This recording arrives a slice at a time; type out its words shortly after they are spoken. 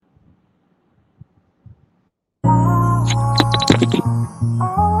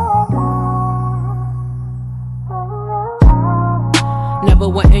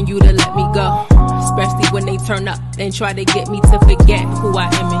turn up and try to get me to forget who I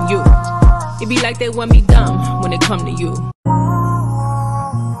am and you. It be like they want me dumb when it come to you.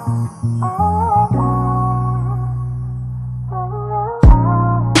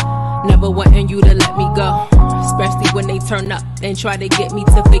 Never wanting you to let me go, especially when they turn up and try to get me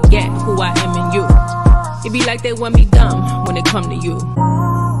to forget who I am and you. It be like they want me dumb when it come to you.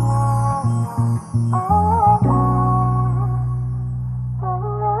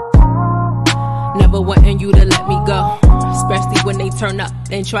 Never wanting you to let me go, especially when they turn up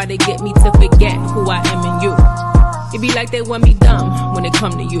and try to get me to forget who I am and you. It be like they want me dumb when it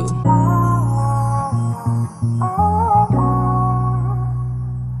come to you.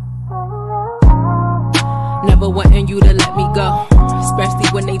 Never wanting you to let me go, especially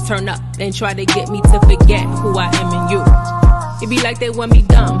when they turn up and try to get me to forget who I am and you. It be like they want me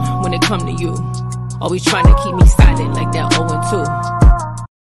dumb when it come to you. Always trying to keep me silent like that 0 and 2.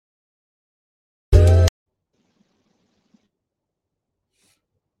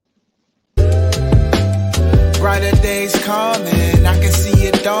 Brighter days coming, I can see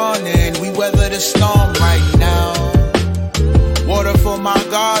it dawning. We weather the storm right now. Water for my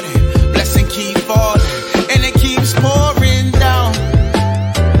garden, blessing keep falling, and it keeps pouring down.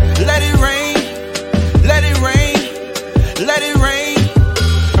 Let it rain, let it rain, let it rain.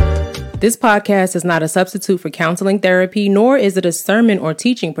 This podcast is not a substitute for counseling therapy, nor is it a sermon or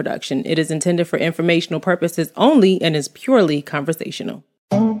teaching production. It is intended for informational purposes only and is purely conversational.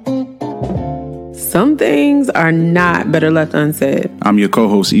 Some things are not better left unsaid. I'm your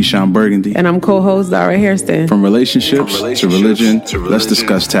co-host, Eshawn Burgundy. And I'm co-host, Zara Hairston. From relationships to religion, let's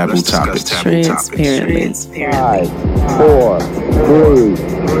discuss taboo topics. Transparently. 5, 4, 3,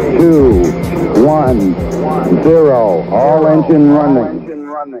 2, 1, 0. All engine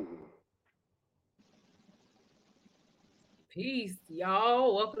running. Peace,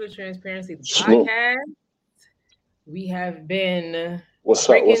 y'all. Welcome to Transparency, the podcast. We have been What's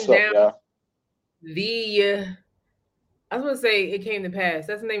up, y'all? I was going to say It Came to Pass.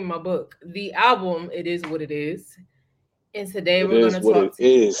 That's the name of my book. The album, It Is What It Is. And today we're going to talk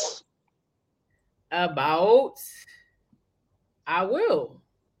about I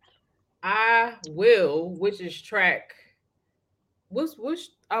Will, which is track. Which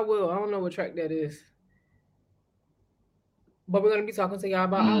I Will? I don't know what track that is. But we're going to be talking to y'all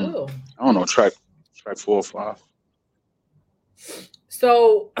about I Will. I don't know, track 4 or 5.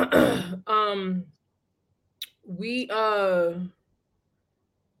 So, we don't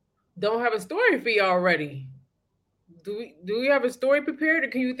have a story for you already. Do we have a story prepared, or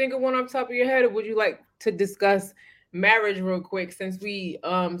can you think of one off the top of your head, or would you like to discuss marriage real quick, since we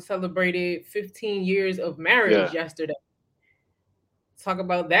celebrated 15 years of marriage yesterday? Talk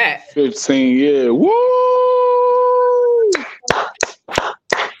about that. 15 years. Woo!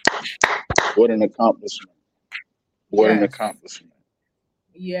 What an accomplishment. An accomplishment.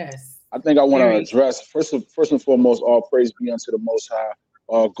 Yes. I think I want to address, first and foremost, all praise be unto the Most High,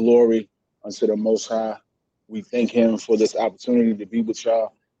 all glory unto the Most High. We thank him for this opportunity to be with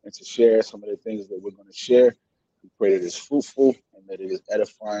y'all and to share some of the things that we're going to share. We pray that it's fruitful and that it is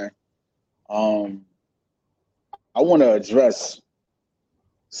edifying. I want to address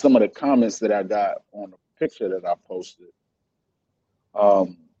some of the comments that I got on the picture that I posted,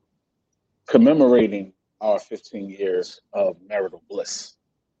 commemorating our 15 years of marital bliss.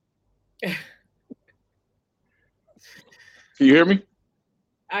 Can you hear me?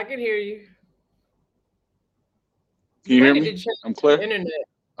 I can hear you. Can you hear me? I'm clear? Internet.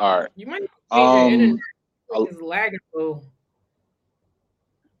 All right. You might change your internet. It's lagging though.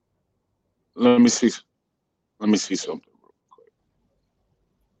 Let me see something real quick.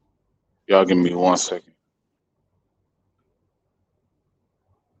 Y'all give me 1 second.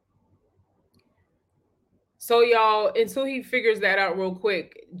 So y'all, until he figures that out real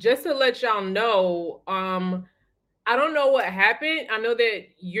quick, just to let y'all know, I don't know what happened. I know that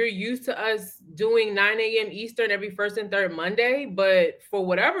you're used to us doing 9 a.m. Eastern every first and third Monday, but for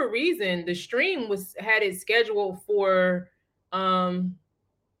whatever reason, the stream had it scheduled for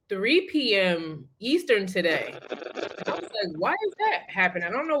 3 p.m. Eastern today. I was like, why is that happening?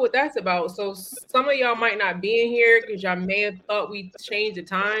 I don't know what that's about. So some of y'all might not be in here because y'all may have thought we changed the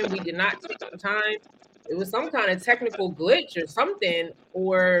time. We did not change the time. It was some kind of technical glitch or something,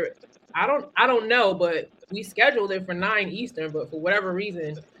 or I don't know, but we scheduled it for 9 Eastern, but for whatever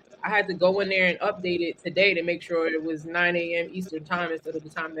reason, I had to go in there and update it today to make sure it was 9 a.m. Eastern time instead of the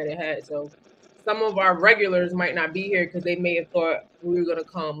time that it had. So some of our regulars might not be here because they may have thought we were gonna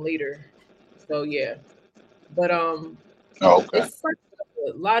come later. So yeah, but okay. It's like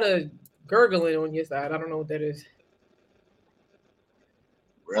a lot of gurgling on your side. I don't know what that is.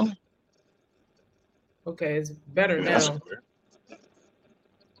 Really? Okay, it's better Yeah, that's now. clear.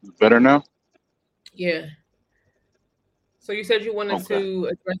 Better now? Yeah. So you said you wanted Okay. to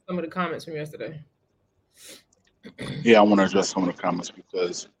address some of the comments from yesterday. Yeah, I want to address some of the comments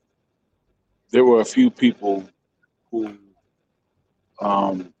because there were a few people who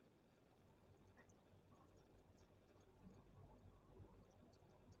um,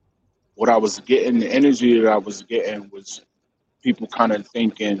 what I was getting, the energy that I was getting was people kind of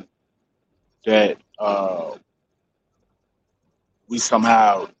thinking that we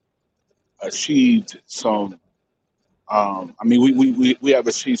somehow achieved some. I mean, we have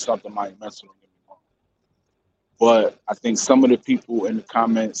achieved something monumental, don't get me wrong. But I think some of the people in the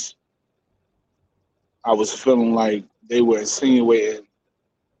comments, I was feeling like they were insinuating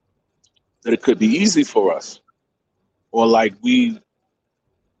that it could be easy for us, or like we're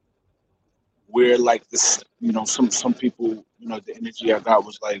like this. You know, some people, you know, the energy I got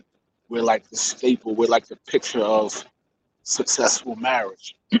was like we're like the staple. We're like the picture of successful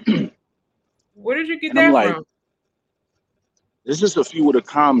marriage. Where did you get And I'm that like, from? there's just a few of the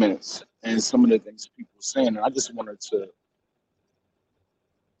comments and some of the things people were saying, and I just wanted to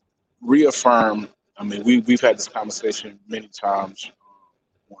reaffirm. I mean, we've had this conversation many times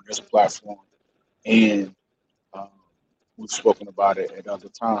on this platform, and um, we've spoken about it at other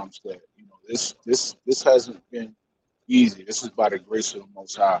times that you know this hasn't been easy. This is by the grace of the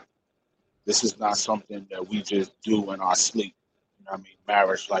Most High. This is not something that we just do in our sleep. You know what I mean?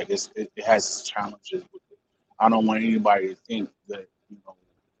 Marriage, like it has its challenges with it. I don't want anybody to think that you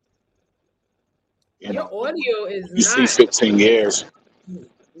Your know audio is when you see not 15 years,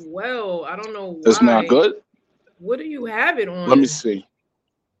 well. I don't know it's not why. good. What do you have it Let me on? see.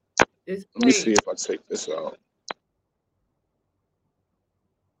 This Let me see plate. if I take this out.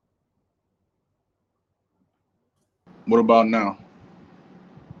 What about now?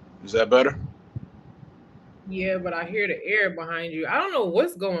 Is that better? Yeah, but I hear the air behind you. I don't know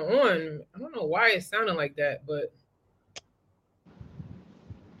what's going on. I don't know why it's sounding like that, but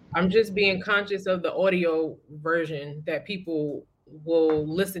I'm just being conscious of the audio version that people will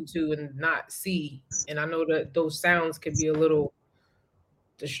listen to and not see. And I know that those sounds can be a little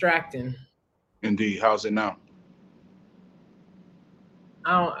distracting. Indeed. How's it now?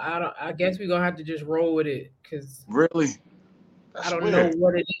 I guess we're gonna have to just roll with it because Really? I That's don't know weird.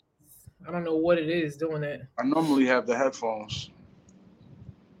 what it is. I don't know what it is doing that. I normally have the headphones.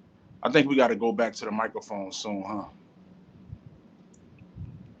 I think we got to go back to the microphone soon, huh?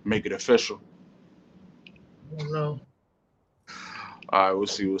 Make it official. I don't know. All right, we'll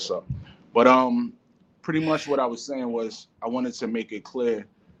see what's up. But pretty much what I was saying was I wanted to make it clear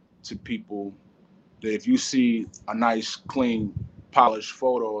to people that if you see a nice, clean, polished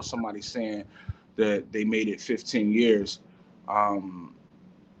photo of somebody saying that they made it 15 years, um,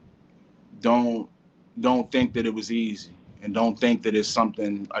 don't don't think that it was easy, and don't think that it's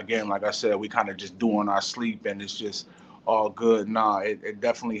something. Again, like I said, we kind of just do on our sleep, and it's just all good. Nah, it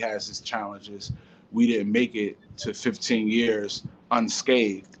definitely has its challenges. We didn't make it to 15 years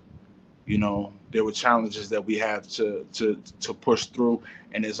unscathed. You know, there were challenges that we have to push through,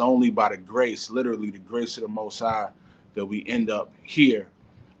 and it's only by the grace, literally the grace of the Most High, that we end up here,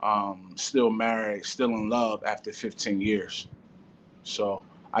 still married, still in love after 15 years. So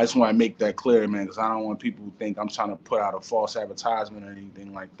I just want to make that clear, man, because I don't want people to think I'm trying to put out a false advertisement or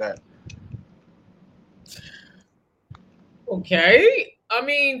anything like that. Okay. I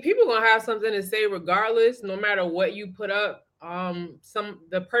mean, people gonna have something to say regardless, no matter what you put up. Some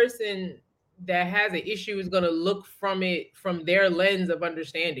the person that has an issue is gonna look from it from their lens of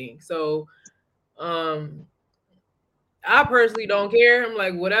understanding. So, um, I personally don't care. I'm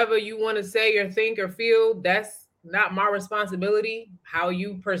like, whatever you want to say or think or feel, that's not my responsibility. How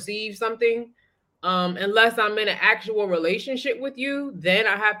you perceive something, unless I'm in an actual relationship with you, then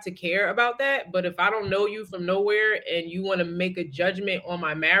I have to care about that. But if I don't know you from nowhere and you want to make a judgment on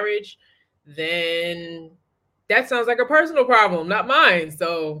my marriage, then that sounds like a personal problem, not mine.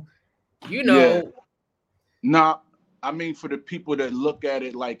 So, you Yeah. know, Nah, I mean for the people that look at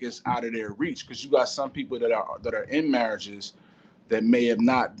it like it's out of their reach, because you got some people that are in marriages that may have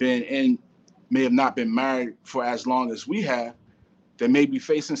not been married for as long as we have. They may be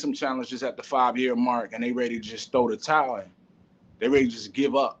facing some challenges at the 5 year mark, and they ready to just throw the towel in. They ready to just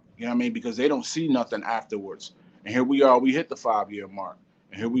give up. You know what I mean? Because they don't see nothing afterwards. And here we are, we hit the 5 year mark.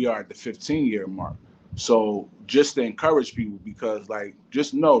 And here we are at the 15 year mark. So just to encourage people, because like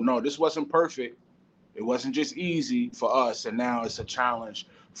just know, no, this wasn't perfect. It wasn't just easy for us, and now it's a challenge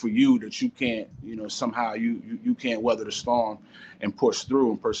for you that you can't, you know, somehow you can't weather the storm and push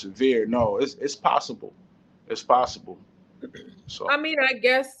through and persevere. No, it's possible. It's possible. So I mean, I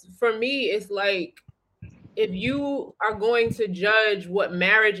guess for me, it's like if you are going to judge what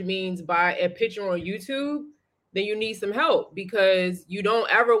marriage means by a picture on YouTube, then you need some help, because you don't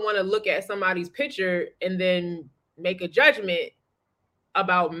ever want to look at somebody's picture and then make a judgment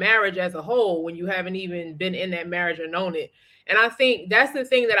about marriage as a whole when you haven't even been in that marriage or known it. And I think that's the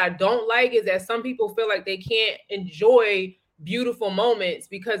thing that I don't like, is that some people feel like they can't enjoy beautiful moments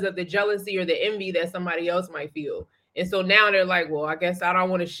because of the jealousy or the envy that somebody else might feel. And so now they're like, well, I guess I don't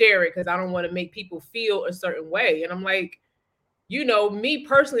want to share it because I don't want to make people feel a certain way. And I'm like, me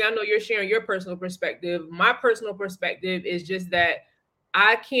personally, I know you're sharing your personal perspective. My personal perspective is just that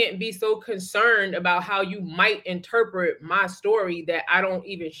I can't be so concerned about how you might interpret my story that I don't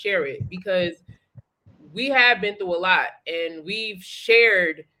even share it, because we have been through a lot and we've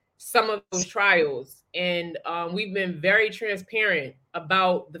shared some of those trials, and we've been very transparent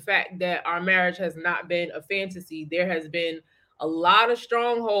about the fact that our marriage has not been a fantasy. There has been a lot of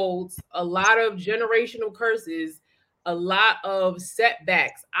strongholds, a lot of generational curses, a lot of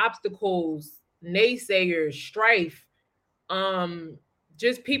setbacks, obstacles, naysayers, strife,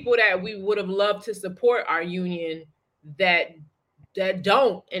 just people that we would have loved to support our union that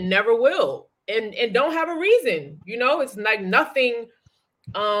don't and never will, and don't have a reason. It's like nothing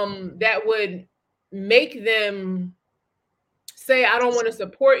that would make them say, I don't want to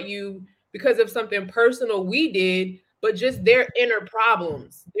support you because of something personal we did, but just their inner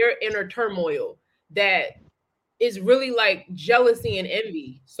problems, their inner turmoil that is really like jealousy and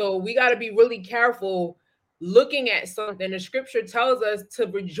envy. So we got to be really careful looking at something. The scripture tells us to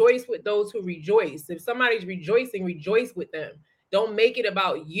rejoice with those who rejoice. If somebody's rejoicing, rejoice with them. Don't make it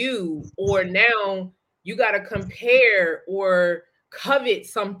about you, or now you got to compare or covet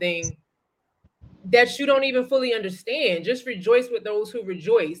something that you don't even fully understand. Just rejoice with those who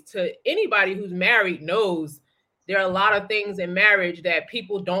rejoice. To anybody who's married knows there are a lot of things in marriage that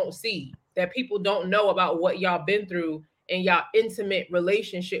people don't see, that people don't know about what y'all been through in y'all intimate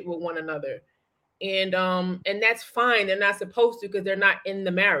relationship with one another. And that's fine. They're not supposed to, because they're not in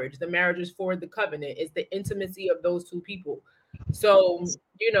the marriage. The marriage is for the covenant. It's the intimacy of those two people. So,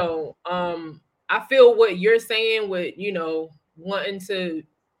 I feel what you're saying with, wanting to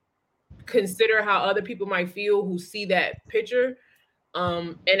consider how other people might feel who see that picture.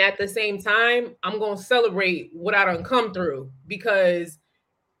 And at the same time, I'm going to celebrate what I done come through, because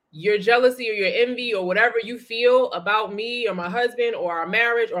your jealousy or your envy or whatever you feel about me or my husband or our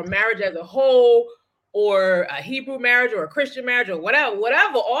marriage or marriage as a whole, or a Hebrew marriage or a Christian marriage or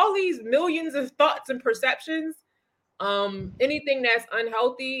whatever, all these millions of thoughts and perceptions, anything that's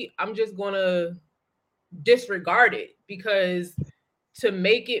unhealthy, I'm just going to disregard it, because to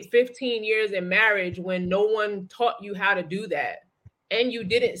make it 15 years in marriage when no one taught you how to do that and you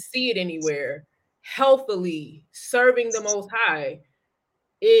didn't see it anywhere, healthily serving the Most High,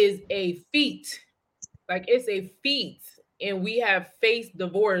 is a feat. Like, it's a feat. And we have faced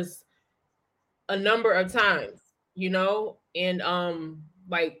divorce a number of times, and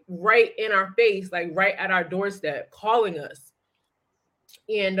like right in our face, like right at our doorstep, calling us.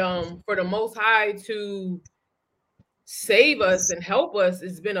 And for the Most High to save us and help us,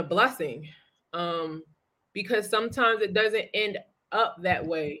 it's been a blessing. Because sometimes it doesn't end up that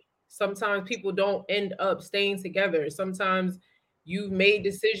way. Sometimes people don't end up staying together. Sometimes you've made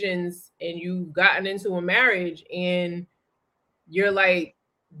decisions and you've gotten into a marriage and you're like,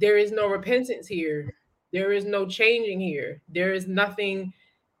 there is no repentance here. There is no changing here. There is nothing.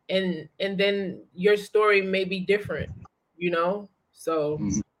 And then your story may be different, So,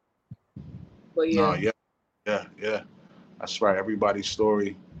 but yeah. No, yeah. That's right. Everybody's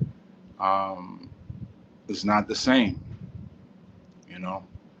story is not the same,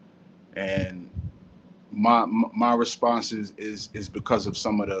 and my response is because of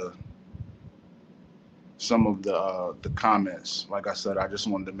some of the comments. Like I said, I just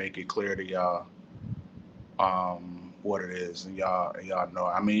wanted to make it clear to y'all what it is, and y'all know.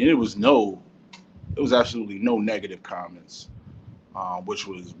 I mean, it was absolutely no negative comments, which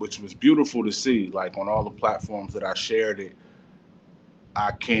was beautiful to see. Like, on all the platforms that I shared it,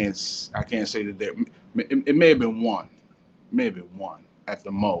 I can't say that it may have been one at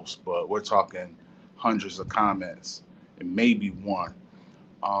the most, but we're talking hundreds of comments, and maybe one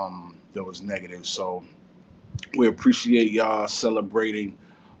that was negative. So we appreciate y'all celebrating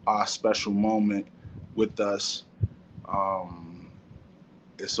our special moment with us.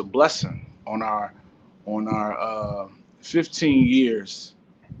 It's a blessing on our 15 years.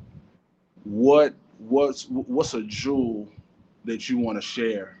 What's a jewel that you want to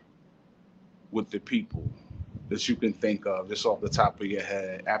share with the people that you can think of just off the top of your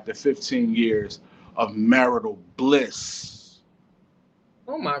head after 15 years of marital bliss?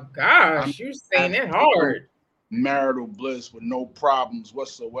 Oh my gosh, you're saying that hard. Marital bliss with no problems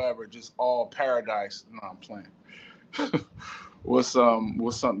whatsoever, just all paradise. No, I'm playing. What's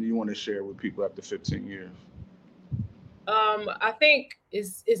something you want to share with people after 15 years? I think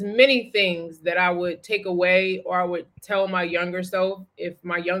is many things that I would take away, or I would tell my younger self if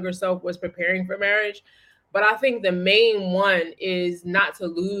my younger self was preparing for marriage. But I think the main one is not to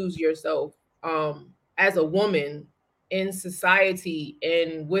lose yourself as a woman in society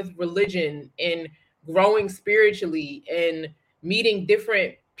and with religion and growing spiritually and meeting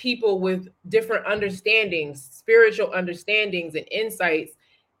different people with different understandings, spiritual understandings and insights,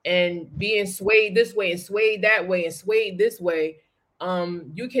 and being swayed this way and swayed that way and swayed this way.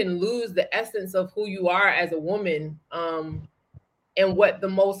 You can lose the essence of who you are as a woman, and what the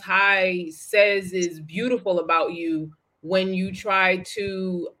Most High says is beautiful about you when you try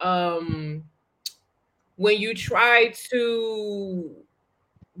to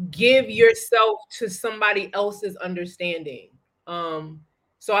give yourself to somebody else's understanding.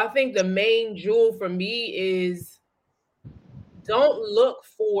 So I think the main jewel for me is, don't look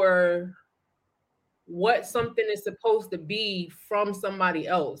for what something is supposed to be from somebody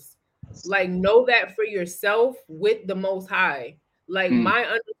else. Like, know that for yourself with the Most High. Like, my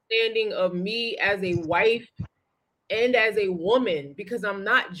understanding of me as a wife and as a woman, because I'm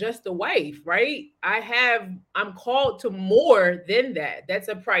not just a wife, right? I'm called to more than that. That's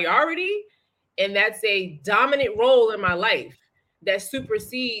a priority, and that's a dominant role in my life that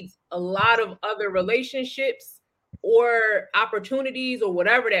supersedes a lot of other relationships or opportunities or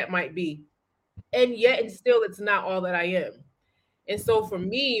whatever that might be. And yet, and still, it's not all that I am. And so for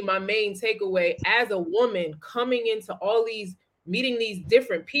me, my main takeaway as a woman coming into all these, meeting these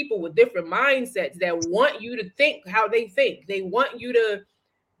different people with different mindsets that want you to think how they think. They want you to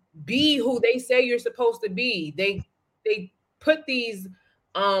be who they say you're supposed to be. They put these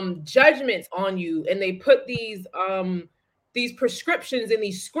judgments on you, and they put these prescriptions in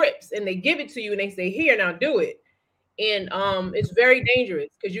these scripts, and they give it to you and they say, here, now do it. And it's very dangerous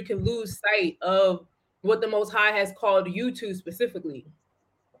because you can lose sight of what the Most High has called you to specifically.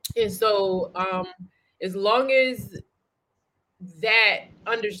 And so as long as that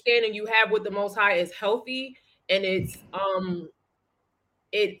understanding you have with the Most High is healthy, and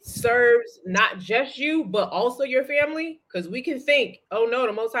it serves not just you but also your family, because we can think, oh no,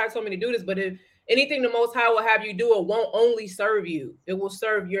 the Most High told me to do this, but if anything the Most High will have you do, it won't only serve you, it will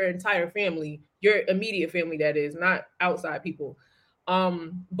serve your entire family, your immediate family, that is, not outside people.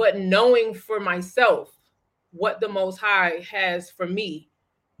 But knowing for myself what the Most High has for me,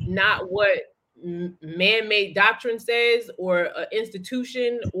 not what man-made doctrine says, or an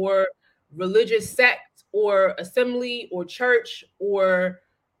institution or religious sect or assembly or church or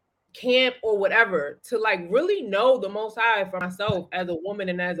camp or whatever, to like really know the Most High for myself as a woman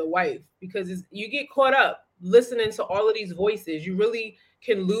and as a wife. Because you get caught up listening to all of these voices, you really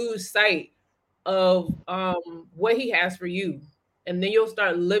can lose sight of what he has for you, and then you'll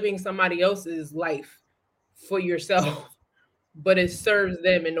start living somebody else's life for yourself, but it serves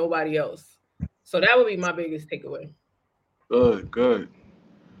them and nobody else. So that would be my biggest takeaway. Good.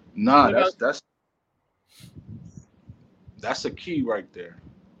 Nah, that's a key right there.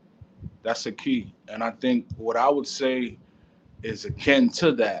 That's a key. And I think what I would say is akin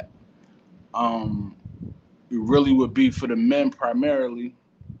to that. It really would be for the men primarily.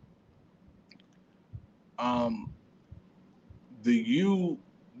 The you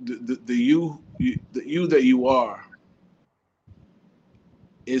that you are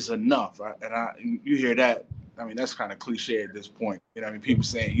is enough. You hear that? I mean, that's kind of cliche at this point. You know, I mean, people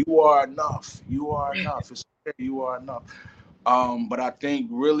saying you are enough. You are enough. It's okay, you are enough. But I think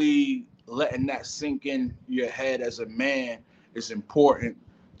really letting that sink in your head as a man is important,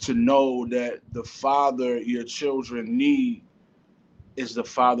 to know that the father your children need is the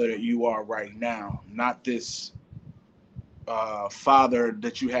father that you are right now, not this father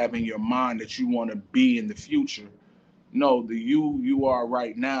that you have in your mind that you want to be in the future. No, the you are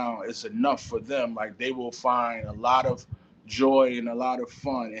right now is enough for them. Like, they will find a lot of joy and a lot of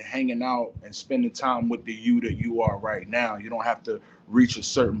fun in hanging out and spending time with the you that you are right now. You don't have to reach a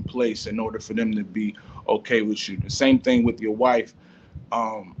certain place in order for them to be okay with you. The same thing with your wife.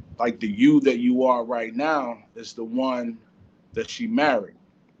 Like, the you that you are right now is the one that she married,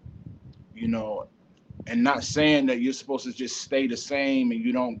 you know, and not saying that you're supposed to just stay the same and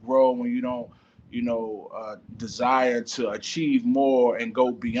you don't grow and you don't, desire to achieve more and go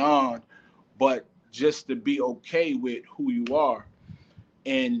beyond, but just to be okay with who you are,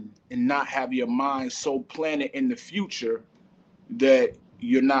 and not have your mind so planted in the future that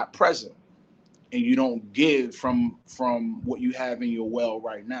you're not present. and you don't give from what you have in your well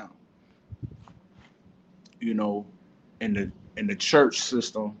right now. You know, in the church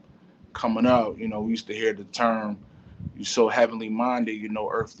system coming up, you know, we used to hear the term, "You're so heavenly minded, you know,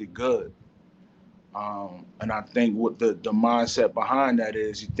 earthly good." And I think what the mindset behind that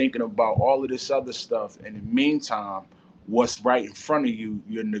is, you're thinking about all of this other stuff, and in the meantime, what's right in front of you,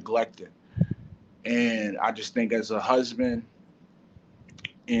 you're neglecting. And I just think as a husband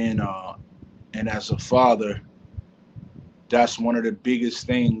and as a father, that's one of the biggest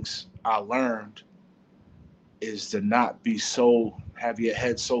things I learned, is to not have your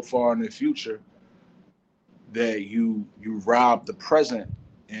head so far in the future that you rob the present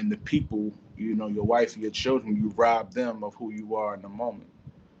and the people, you know, your wife and your children, you rob them of who you are in the moment.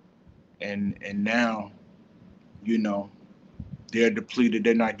 And now, you know, they're depleted,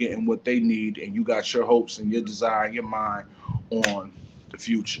 they're not getting what they need, and you got your hopes and your desire, your mind on the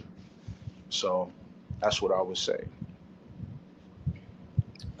future. So that's what I would say.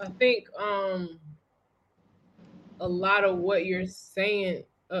 I think a lot of what you're saying,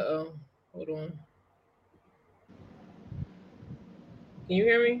 hold on. Can you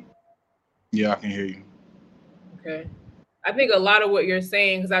hear me? Yeah, I can hear you. Okay. I think a lot of what you're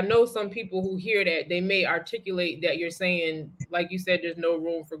saying, because I know some people who hear that, they may articulate that you're saying, like you said, there's no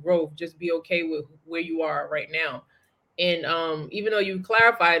room for growth. Just be okay with where you are right now. And even though you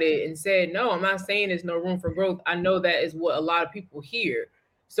clarified it and said, no, I'm not saying there's no room for growth, I know that is what a lot of people hear.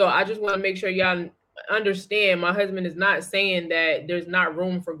 So I just want to make sure y'all understand, my husband is not saying that there's not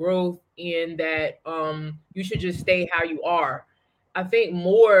room for growth and that you should just stay how you are. I think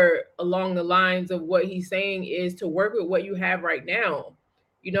more along the lines of what he's saying is to work with what you have right now.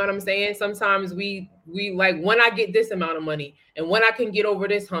 You know what I'm saying? Sometimes we like, when I get this amount of money and when I can get over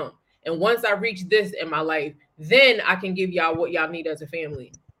this hump, and once I reach this in my life, then I can give y'all what y'all need as a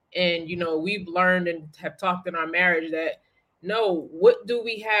family. And, you know, we've learned and have talked in our marriage that, no, what do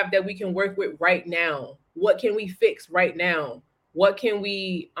we have that we can work with right now? What can we fix right now? What can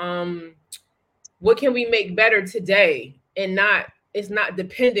we make better today? And it's not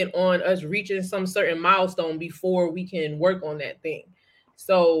dependent on us reaching some certain milestone before we can work on that thing.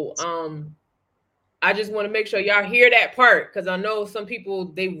 So I just want to make sure y'all hear that part, because I know some people,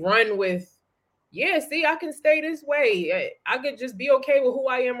 they run with, yeah, see, I can stay this way. I could just be okay with who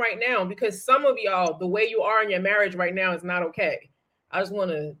I am right now, because some of y'all, the way you are in your marriage right now is not okay. I just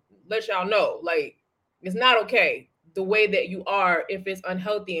want to let y'all know, like, it's not okay the way that you are if it's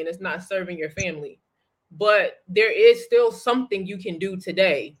unhealthy and it's not serving your family. But there is still something you can do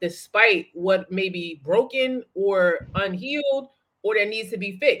today, despite what may be broken or unhealed or that needs to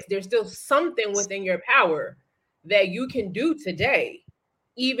be fixed. There's still something within your power that you can do today,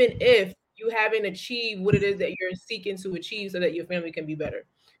 even if you haven't achieved what it is that you're seeking to achieve so that your family can be better.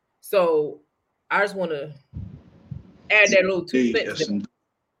 So I just want to add that little 2 cents.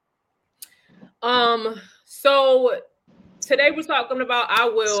 So today we're talking about I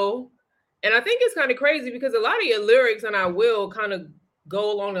Will. And I think it's kind of crazy because a lot of your lyrics and I Will kind of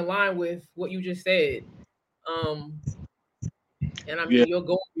go along the line with what you just said. And I mean, you'll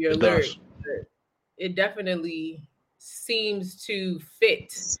go over your lyrics. It definitely seems to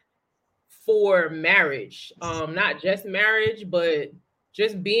fit for marriage. Not just marriage, but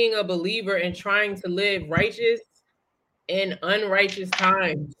just being a believer and trying to live righteous in unrighteous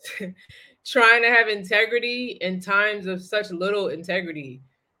times. Trying to have integrity in times of such little integrity.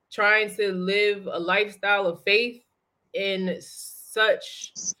 Trying to live a lifestyle of faith in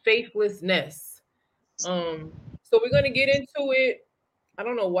such faithlessness. So we're going to get into it. I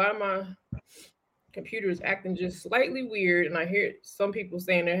don't know why my computer is acting just slightly weird, and I hear some people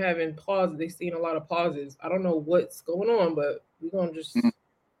saying they're having pauses. They've seen a lot of pauses. I don't know what's going on, but we're going to just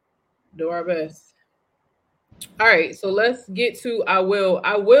do our best. All right, so let's get to I Will.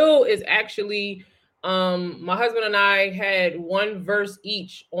 I Will is actually... my husband and I had one verse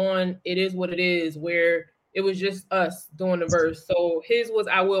each on It Is What It Is, where it was just us doing the verse. So his was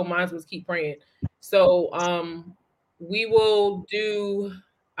I Will, mine was Keep Praying. So we will do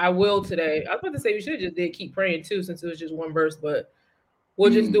I Will today. I was about to say we should have just did Keep Praying too, since it was just one verse, but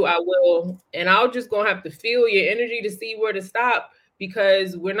we'll just do I Will. And I'll just gonna have to feel your energy to see where to stop,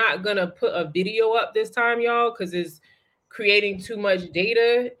 because we're not gonna put a video up this time, y'all, because it's creating too much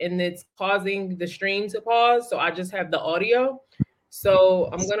data and it's causing the stream to pause. So I just have the audio. So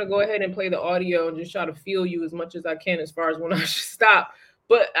I'm going to go ahead and play the audio and just try to feel you as much as I can as far as when I should stop.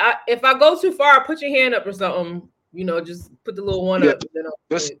 But if I go too far, put your hand up or something, you know, just put the little one up. And then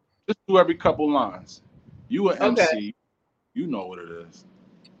just do every couple lines. You an MC, you know what it is.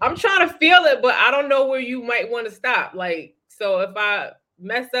 I'm trying to feel it, but I don't know where you might want to stop. Like, so if I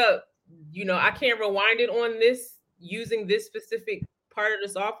mess up, I can't rewind it on this using this specific part of the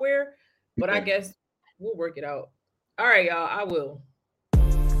software, but I guess we'll work it out. All right, y'all, I will.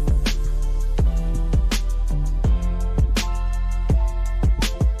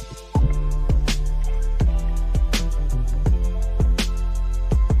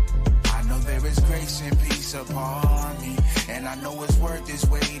 I know there is grace and peace upon me, and I know it's worth its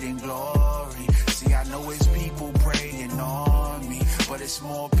weight in glory. See, I know it's people praying on me, but it's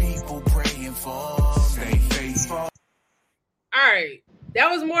more people praying for me. Stay faithful. All right, that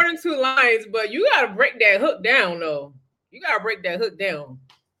was more than 2 lines, but you gotta break that hook down, though. You gotta break that hook down.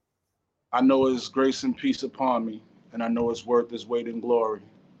 I know it's grace and peace upon me, and I know it's worth its weight in glory.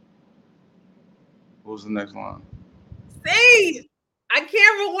 What was the next line? See, I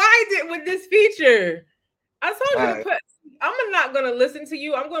can't rewind it with this feature. I told you to put. I'm not gonna listen to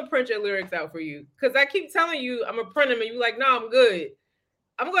you. I'm gonna print your lyrics out for you because I keep telling you I'm gonna print them, and you're like, "No, I'm good."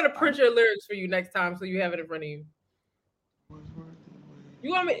 I'm gonna print your lyrics for you next time so you have it in front of you. You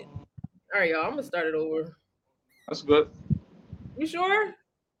want me? All right, y'all. I'm gonna start it over. That's good. You sure?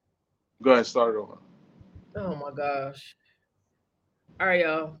 Go ahead, start it over. Oh my gosh. All right,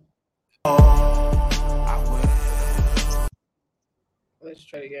 y'all. Let's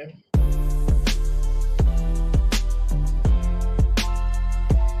try it again.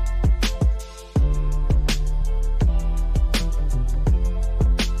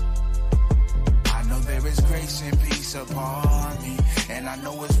 I know there is grace and peace upon me, and I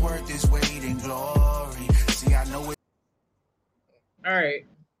know it's worth its weight in glory. See, I know it. All right.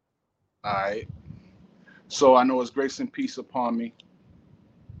 All right. So I know it's grace and peace upon me.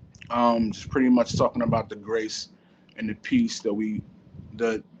 Just pretty much talking about the grace and the peace that we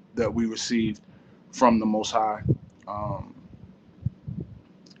received from the Most High.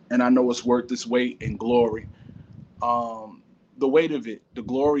 And I know it's worth its weight in glory. The weight of it, the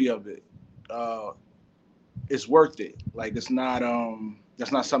glory of it, is worth it. Like it's not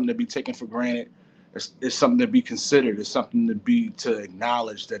that's not something to be taken for granted. It's something to be considered. It's something to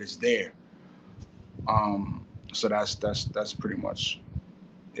acknowledge that it's there. So that's pretty much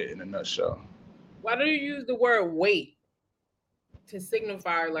it in a nutshell. Why do you use the word weight to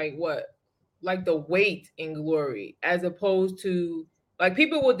signify like what? Like the weight in glory, as opposed to like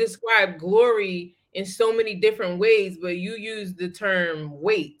people would describe glory in so many different ways, but you use the term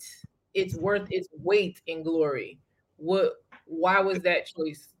weight. It's worth its weight in glory. Why was that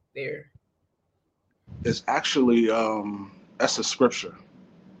choice there? It's actually that's a scripture.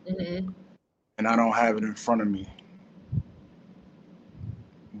 Mm-hmm. And I don't have it in front of me.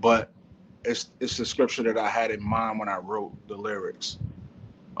 But it's the scripture that I had in mind when I wrote the lyrics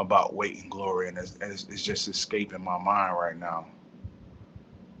about weight and glory, and it's just escaping my mind right now.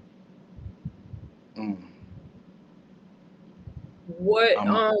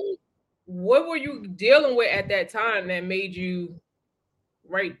 What were you dealing with at that time that made you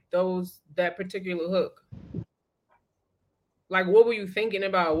write that particular hook? Like, what were you thinking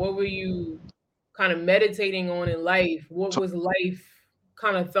about? What were you kind of meditating on in life? What was life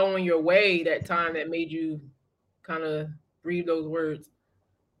kind of throwing your way that time that made you kind of read those words?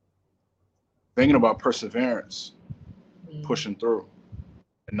 Thinking about perseverance, pushing through,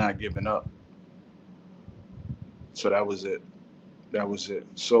 and not giving up. So that was it.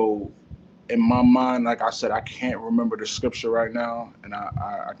 So in my mind, like I said, I can't remember the scripture right now, and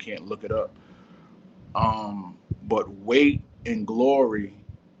I can't look it up. But weight and glory,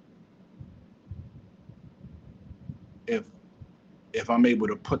 if I'm able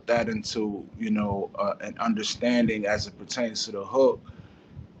to put that into an understanding as it pertains to the hook,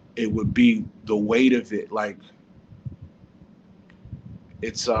 it would be the weight of it. Like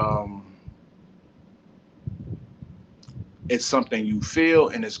it's something you feel,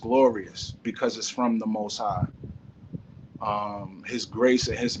 and it's glorious because it's from the Most High. His grace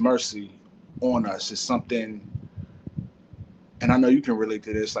and his mercy on us is something, and I know you can relate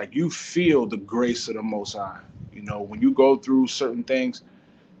to this, like you feel the grace of the Most High. When you go through certain things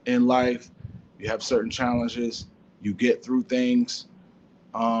in life, you have certain challenges, you get through things,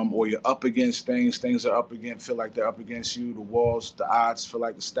 or you're up against things feel like they're up against you, the walls, the odds feel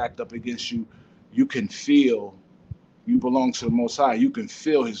like they're stacked up against you. You can feel you belong to the Most High. You can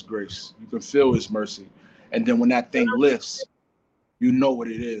feel his grace. You can feel his mercy. And then when that thing lifts, you know what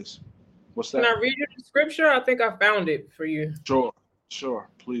it is. What's that? Can I read you the scripture? I think I found it for you. Sure,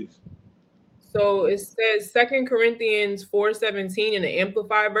 please. So it says 2 Corinthians 4:17 in the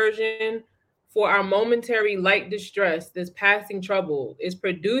Amplified version, for our momentary light distress, this passing trouble, is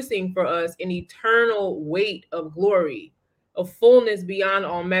producing for us an eternal weight of glory, a fullness beyond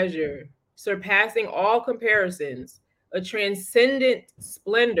all measure, surpassing all comparisons, a transcendent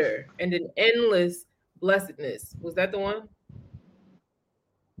splendor, and an endless blessedness. Was that the one?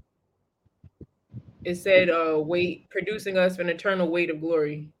 It said, weight, producing us an eternal weight of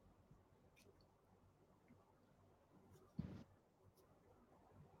glory.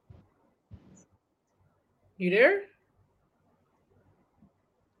 You there?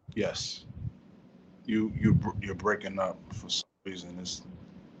 Yes. You're breaking up for some reason. It's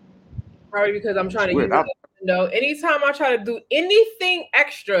Probably because I'm trying to weird. use it. No, anytime I try to do anything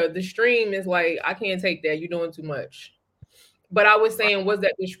extra, the stream is like, I can't take that. You're doing too much. But I was saying, was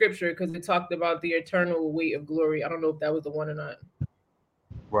that the scripture? Because it talked about the eternal weight of glory. I don't know if that was the one or not.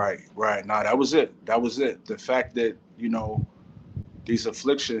 Right. No, that was it. The fact that, these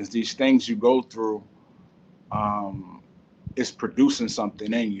afflictions, these things you go through, is producing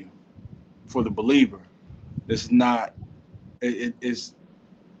something in you for the believer. It's not, it is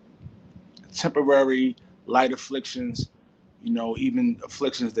temporary light afflictions, even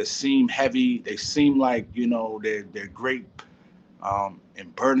afflictions that seem heavy. They seem like, they're great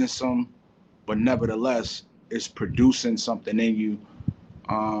and burdensome, but nevertheless, it's producing something in you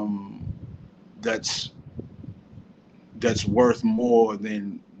that's worth more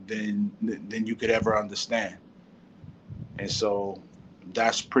than you could ever understand. And so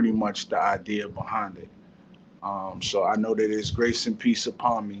that's pretty much the idea behind it. So I know that there's grace and peace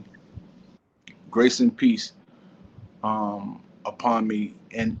upon me. Grace and peace upon me,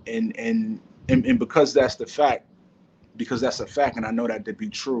 and because that's the fact, and I know that to be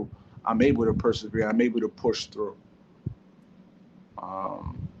true, I'm able to persevere. I'm able to push through.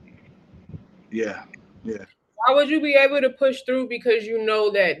 Yeah. Why would you be able to push through? Because you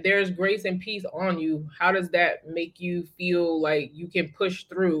know that there's grace and peace on you. How does that make you feel like you can push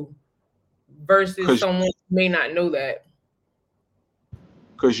through versus someone who may not know that?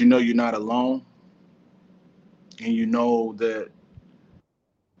 Because you're not alone, and you know that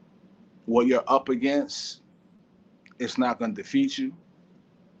what you're up against, it's not going to defeat you.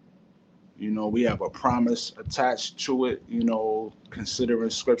 We have a promise attached to it, considering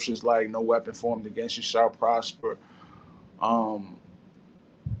scriptures like no weapon formed against you shall prosper.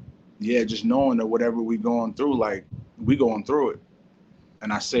 Just knowing that whatever we going through, like we going through it.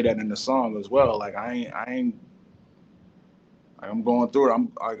 And I say that in the song as well. Like I'm going through it.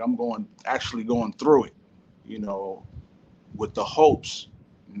 I'm going through it, with the hopes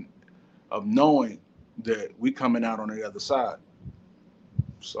of knowing that we coming out on the other side.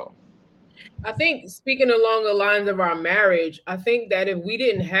 So I think, speaking along the lines of our marriage, I think that if we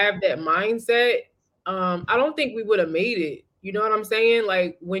didn't have that mindset, I don't think we would have made it. You know what I'm saying?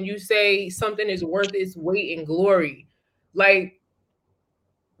 Like when you say something is worth its weight in glory, like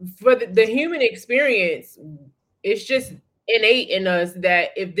for the human experience, it's just innate in us that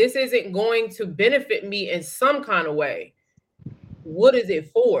if this isn't going to benefit me in some kind of way, what is it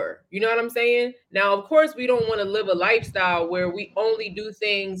for? You know what I'm saying? Now, of course, we don't want to live a lifestyle where we only do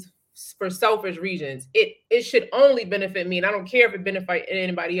things for selfish reasons. It should only benefit me, and I don't care if it benefits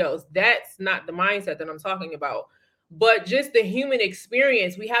anybody else. That's not the mindset that I'm talking about. But just the human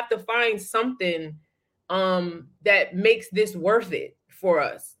experience, we have to find something that makes this worth it for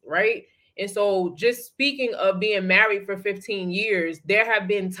us, right? And so just speaking of being married for 15 years, there have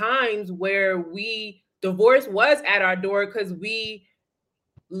been times where divorce was at our door because we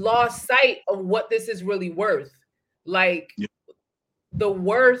lost sight of what this is really worth. Like the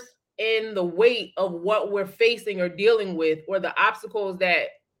worth and the weight of what we're facing or dealing with, or the obstacles that,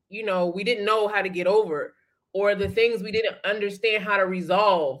 we didn't know how to get over, or the things we didn't understand how to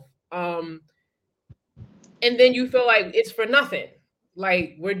resolve. And then you feel like it's for nothing.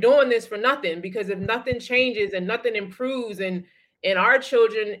 Like we're doing this for nothing, because if nothing changes and nothing improves and our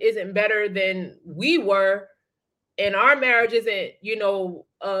children isn't better than we were, and our marriage isn't,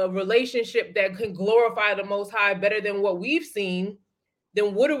 a relationship that can glorify the Most High better than what we've seen,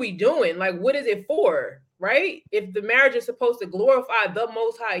 then what are we doing? Like, what is it for, right? If the marriage is supposed to glorify the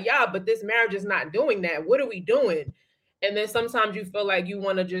Most High Yah, but this marriage is not doing that, what are we doing? And then sometimes you feel like you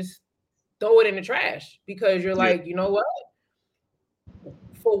want to just throw it in the trash because you're like, you know what?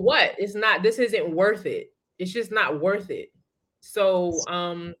 For what? This isn't worth it. It's just not worth it. So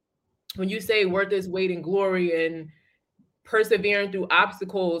when you say worth its weight in glory and persevering through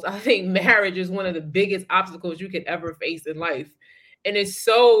obstacles, I think marriage is one of the biggest obstacles you could ever face in life. And it's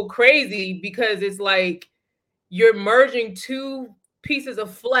so crazy because it's like you're merging two pieces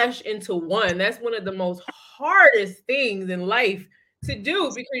of flesh into one. That's one of the most hardest things in life to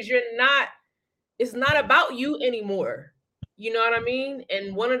do, because it's not about you anymore. You know what I mean?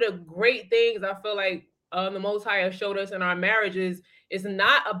 And one of the great things I feel like the Most High has showed us in our marriages is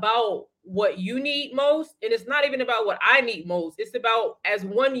not about what you need most, and it's not even about what I need most. It's about as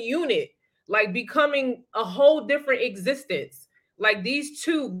one unit, like becoming a whole different existence, like these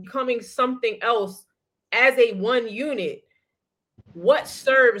two becoming something else as a one unit. What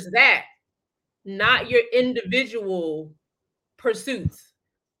serves that? Not your individual pursuits.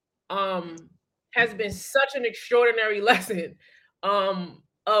 Has been such an extraordinary lesson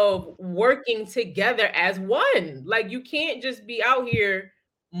of working together as one. Like you can't just be out here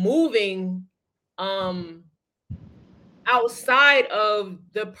moving outside of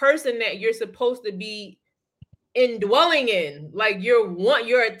the person that you're supposed to be indwelling in. Like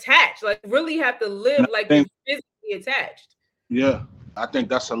you're attached. Like really have to live like you're physically attached. Yeah, I think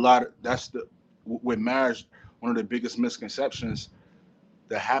that's with marriage, one of the biggest misconceptions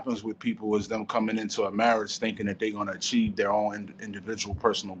that happens with people is them coming into a marriage thinking that they're going to achieve their own individual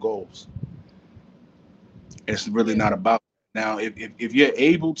personal goals. It's really not about it. Now, if you're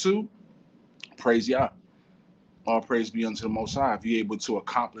able to, praise Yah. All praise be unto the Most High. If you're able to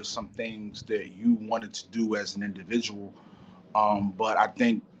accomplish some things that you wanted to do as an individual, but I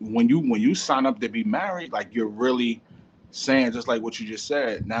think when you sign up to be married, like you're really saying, just like what you just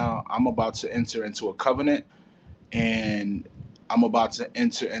said, now I'm about to enter into a covenant, and I'm about to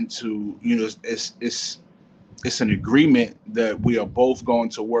enter into, it's an agreement that we are both going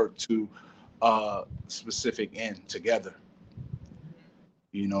to work to a specific end together.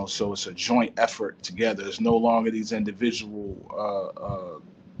 So it's a joint effort together. It's no longer these individual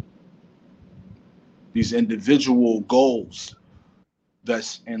goals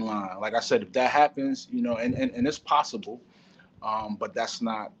that's in line. Like I said, if that happens, and it's possible, but that's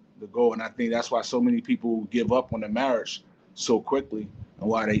not the goal. And I think that's why so many people give up on the marriage so quickly, and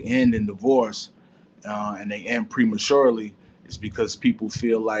why they end in divorce, and they end prematurely, is because people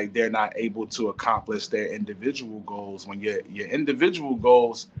feel like they're not able to accomplish their individual goals. When your individual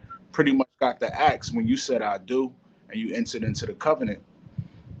goals pretty much got the axe when you said I do and you entered into the covenant.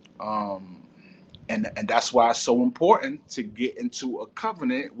 And that's why it's so important to get into a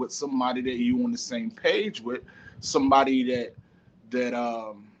covenant with somebody that you on the same page with, somebody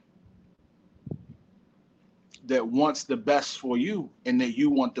that wants the best for you and that you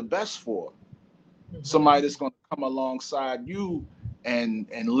want the best for. Somebody that's going to come alongside you and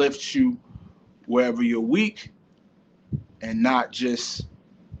lift you wherever you're weak, and not just,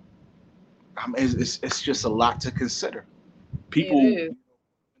 it's just a lot to consider. People,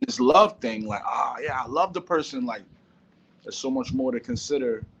 this love thing, like, I love the person. Like, there's so much more to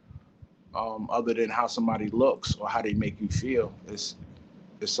consider, other than how somebody looks or how they make you feel. It's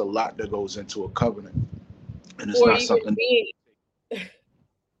a lot that goes into a covenant, and it's not something.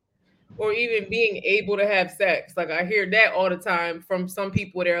 Or even being able to have sex. Like I hear that all the time from some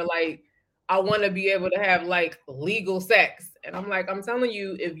people that are like, I want to be able to have like legal sex. And I'm like, I'm telling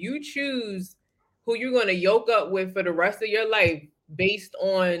you, if you choose who you're going to yoke up with for the rest of your life based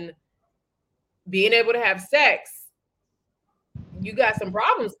on being able to have sex, you got some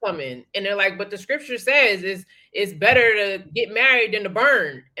problems coming. And they're like, but the scripture says it's better to get married than to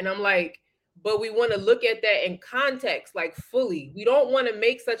burn. And I'm like, but we want to look at that in context, like fully. We don't want to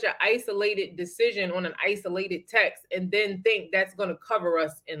make such an isolated decision on an isolated text and then think that's going to cover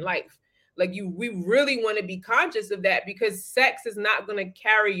us in life. Like we really want to be conscious of that, because sex is not going to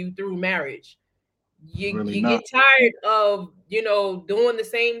carry you through marriage. You get tired of, doing the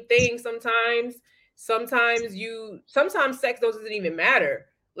same thing sometimes. Sometimes sex doesn't even matter.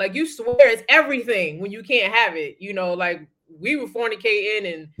 Like you swear it's everything when you can't have it. Like we were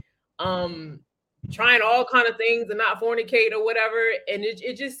fornicating and trying all kind of things and not fornicate or whatever, and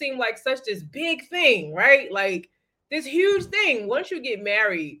it just seemed like such this big thing, right? Like this huge thing. Once you get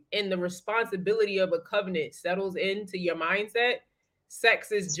married and the responsibility of a covenant settles into your mindset,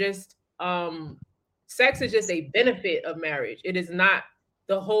 sex is just a benefit of marriage. It is not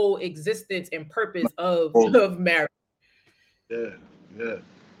the whole existence and purpose of marriage. Yeah.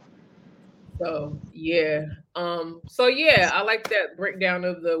 So I like that breakdown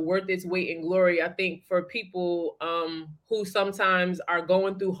of the worth its weight in glory. I think for people who sometimes are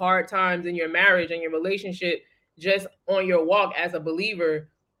going through hard times in your marriage and your relationship, just on your walk as a believer,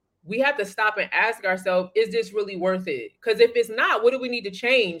 we have to stop and ask ourselves, is this really worth it? Because if it's not, what do we need to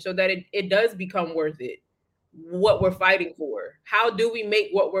change so that it does become worth it? What we're fighting for? How do we make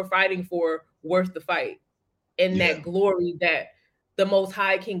what we're fighting for worth the fight? And that glory that the Most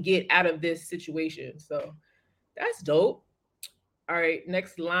High can get out of this situation. So that's dope. All right,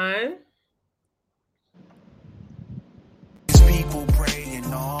 next line. It's people praying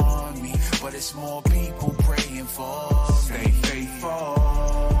on me, but it's more people praying for me. Stay faithful.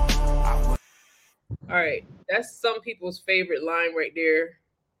 All right, that's some people's favorite line right there.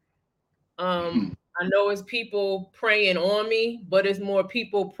 I know it's people praying on me, but it's more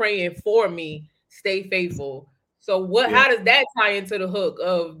people praying for me. Stay faithful. So what? Yeah. How does that tie into the hook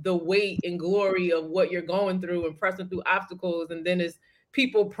of the weight and glory of what you're going through and pressing through obstacles, and then it's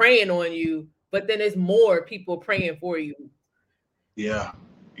people praying on you, but then it's more people praying for you. Yeah.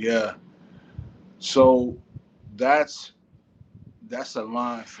 Yeah. So that's a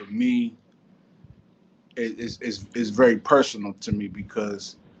line for me. It's very personal to me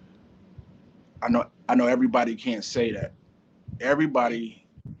because I know everybody can't say that. Everybody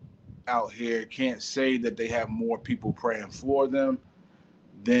out here can't say that they have more people praying for them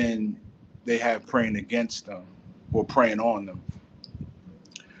than they have praying against them or praying on them,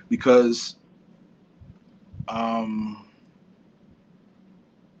 because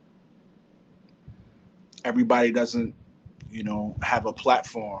everybody doesn't, have a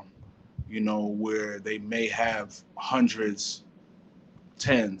platform, where they may have hundreds,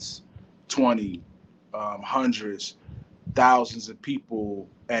 tens, 20, hundreds, thousands of people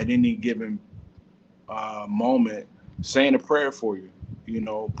at any given moment saying a prayer for you,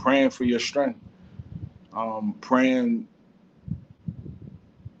 praying for your strength, praying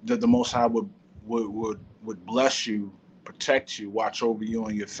that the Most High would bless you, protect you, watch over you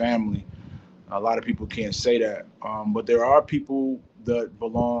and your family. A lot of people can't say that, but there are people that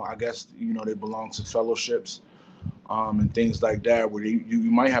belong. I guess they belong to fellowships and things like that, where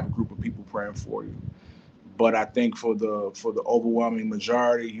you might have a group of people praying for you. But I think for the overwhelming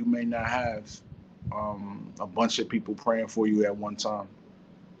majority, you may not have a bunch of people praying for you at one time.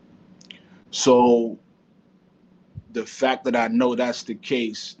 So the fact that I know that's the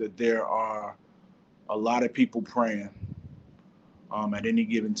case, that there are a lot of people praying at any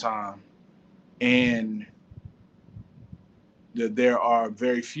given time, and that there are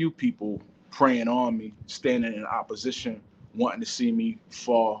very few people praying on me, standing in opposition, wanting to see me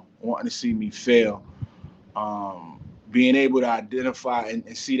fall, wanting to see me fail. Being able to identify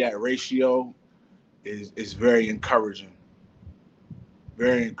and see that ratio is very encouraging.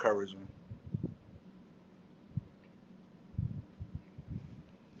 Very encouraging.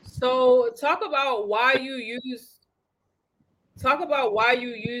 So talk about why you use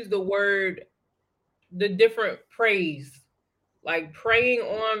the word, the different praise, like praying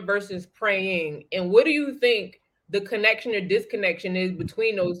on versus praying, and what do you think the connection or disconnection is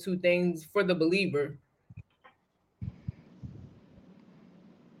between those two things for the believer?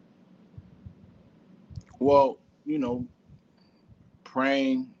 Well,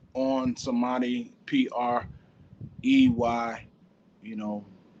 praying on somebody, PREY,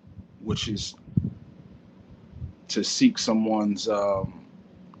 which is to seek someone's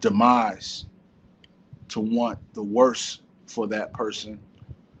demise, to want the worst for that person.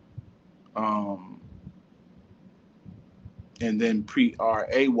 And then PRAY,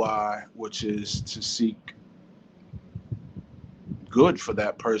 which is to seek good for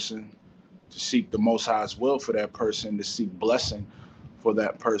that person, to seek the Most High's will for that person, to seek blessing for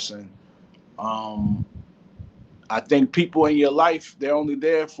that person. I think people in your life, they're only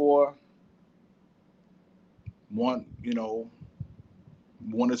there for one or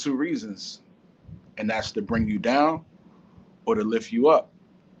two reasons, and that's to bring you down or to lift you up.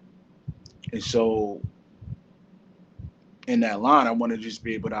 And so in that line, I want to just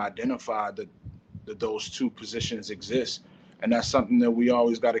be able to identify that those two positions exist. And that's something that we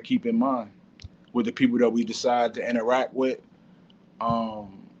always got to keep in mind with the people that we decide to interact with.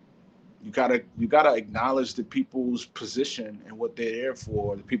 You gotta acknowledge the people's position and what they're there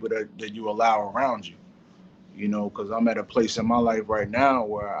for, the people that you allow around you. Because I'm at a place in my life right now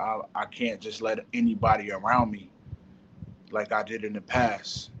where I can't just let anybody around me like I did in the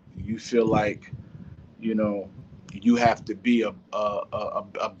past. You feel like, you have to be a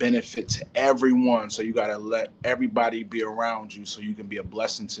benefit to everyone. So you got to let everybody be around you so you can be a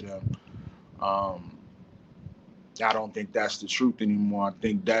blessing to them. I don't think that's the truth anymore. I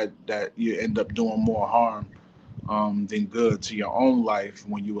think that you end up doing more harm than good to your own life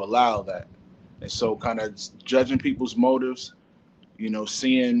when you allow that. And so kind of judging people's motives,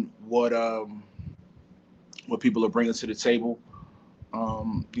 seeing what people are bringing to the table,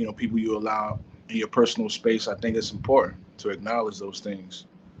 people you allow in your personal space. I think it's important to acknowledge those things.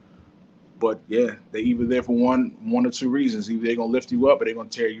 But yeah, they either there for one or two reasons. Either they're gonna lift you up or they're gonna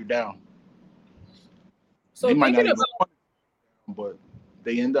tear you down. So they might not even want to, but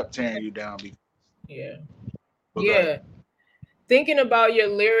they end up tearing you down. Yeah. Thinking about your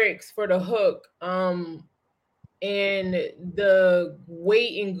lyrics for the hook, and the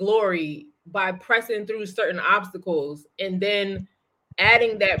weight and glory by pressing through certain obstacles, and then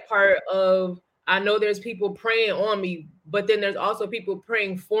adding that part of I know there's people praying on me, but then there's also people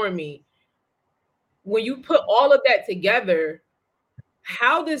praying for me. When you put all of that together,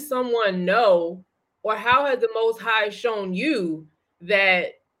 how does someone know, or how has the Most High shown you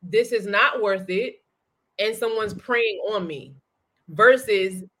that this is not worth it and someone's praying on me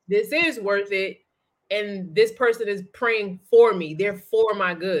versus this is worth it and this person is praying for me, they're for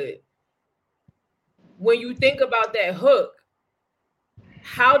my good? When you think about that hook,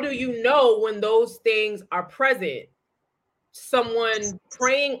 how do you know when those things are present? Someone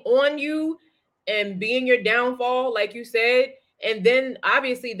praying on you and being your downfall, like you said, and then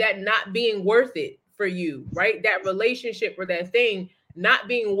obviously that not being worth it for you, right? That relationship or that thing not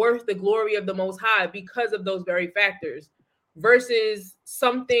being worth the glory of the Most High because of those very factors, versus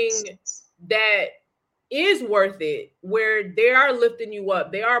something that is worth it, where they are lifting you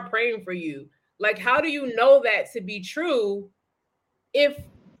up, they are praying for you. Like, how do you know that to be true if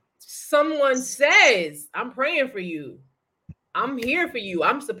someone says, I'm praying for you, I'm here for you,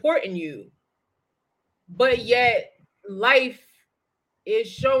 I'm supporting you, but yet life is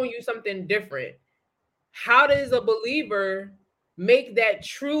showing you something different? How does a believer make that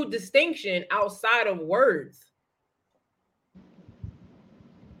true distinction outside of words?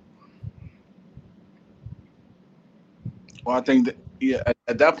 Well, I think that, yeah,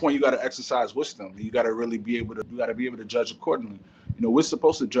 at that point you got to exercise wisdom. You got to really be able to. You got to be able to judge accordingly. You know, we're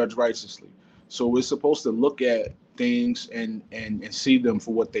supposed to judge righteously, so we're supposed to look at things and see them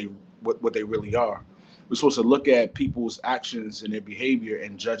for what they really are. We're supposed to look at people's actions and their behavior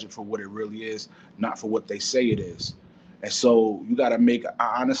and judge it for what it really is, not for what they say it is. And so you got to make an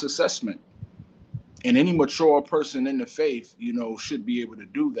honest assessment. And any mature person in the faith, you know, should be able to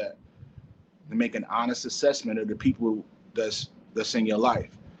do that, to make an honest assessment of the people that's in your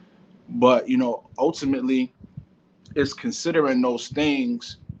life. But you know, ultimately, it's considering those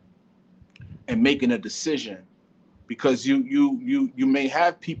things and making a decision, because you may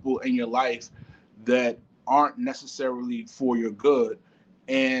have people in your life that aren't necessarily for your good,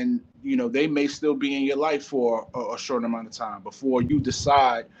 and you know they may still be in your life for a short amount of time before you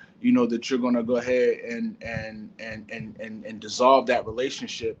decide, you know, that you're going to go ahead and dissolve that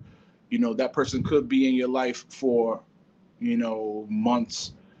relationship. You know, that person could be in your life for, you know,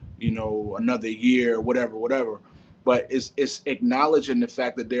 months, you know, another year, whatever. But it's acknowledging the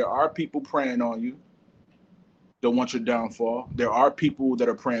fact that there are people praying on you, that want your downfall. There are people that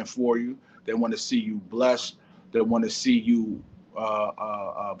are praying for you. They want to see you blessed. They want to see you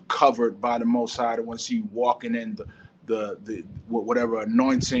covered by the Most High. They want to see you walking in the whatever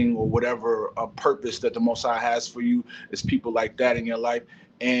anointing or whatever purpose that the Most High has for you. It's people like that in your life,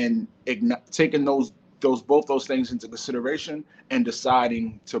 and taking both those things into consideration and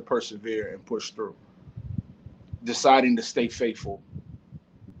deciding to persevere and push through, deciding to stay faithful.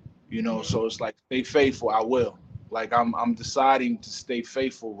 You know, so it's like, stay faithful, I will. Like I'm deciding to stay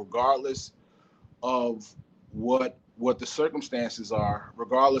faithful regardless of what the circumstances are,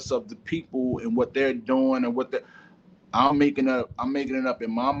 regardless of the people and what they're doing and I'm making it up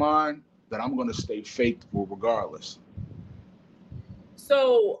in my mind that I'm going to stay faithful regardless.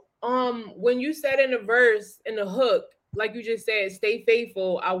 So, when you said in the verse, in the hook, like you just said, stay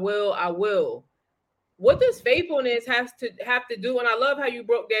faithful, I will. What does faithfulness have to do? And I love how you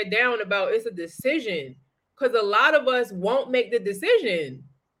broke that down about it's a decision, because a lot of us won't make the decision.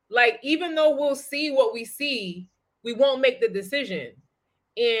 Like, even though we'll see what we see, we won't make the decision.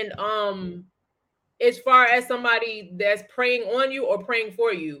 And as far as somebody that's praying on you or praying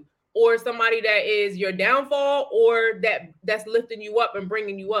for you, or somebody that is your downfall, or that's lifting you up and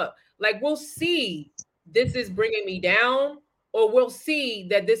bringing you up, like, we'll see this is bringing me down, or we'll see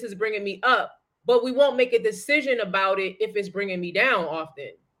that this is bringing me up, but we won't make a decision about it if it's bringing me down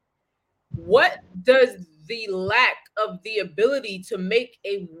often. What does the lack of the ability to make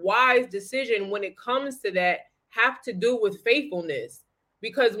a wise decision when it comes to that have to do with faithfulness?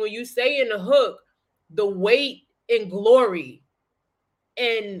 Because when you say in the hook, the weight and glory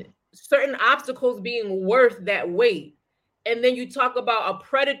and certain obstacles being worth that weight, and then you talk about a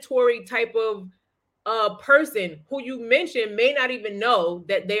predatory type of person who you mentioned may not even know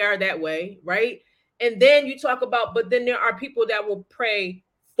that they are that way, right? And then you talk about, but then there are people that will pray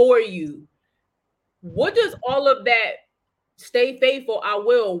for you. What does all of that stay faithful, I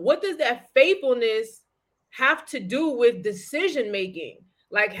will, what does that faithfulness have to do with decision making?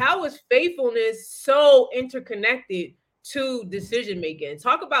 Like, how is faithfulness so interconnected to decision making?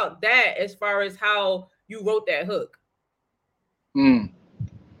 Talk about that as far as how you wrote that hook.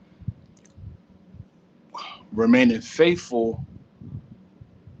 Remaining faithful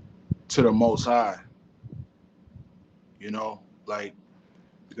to the Most High. You know, like,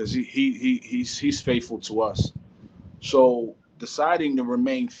 because he's faithful to us. So deciding to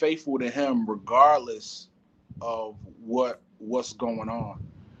remain faithful to him regardless of what's going on,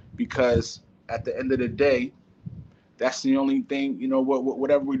 because at the end of the day, that's the only thing,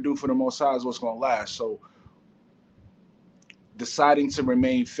 whatever we do for the Most High is what's going to last. So deciding to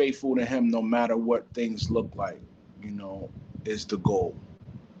remain faithful to him no matter what things look like, is the goal.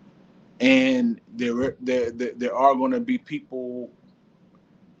 And there are going to be people,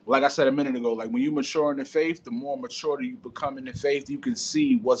 like I said a minute ago, like when you mature in the faith, the more mature you become in the faith, you can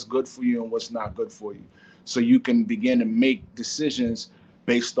see what's good for you and what's not good for you. So you can begin to make decisions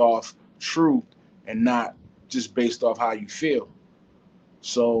based off truth and not just based off how you feel.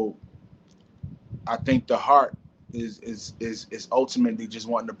 So I think the heart is ultimately just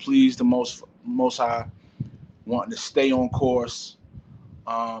wanting to please the most high, wanting to stay on course,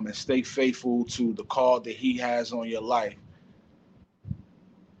 and stay faithful to the call that he has on your life,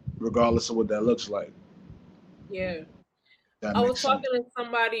 regardless of what that looks like. Yeah. I was talking to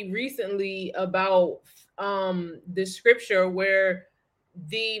somebody recently about the scripture where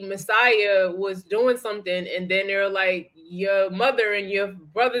the Messiah was doing something, and then they're like, your mother and your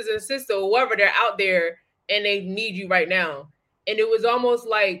brothers and sisters, whoever, they're out there and they need you right now. And it was almost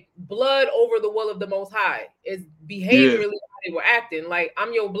like blood over the will of the Most High. It's behaviorally how they were acting. Like,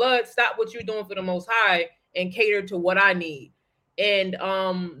 I'm your blood, stop what you're doing for the Most High and cater to what I need. And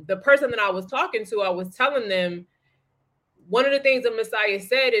the person that I was talking to, I was telling them, one of the things the Messiah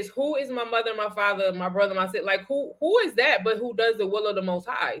said is, who is my mother, my father, my brother, my sister? Like, who is that? But who does the will of the Most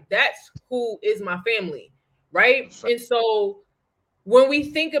High? That's who is my family, right? And so when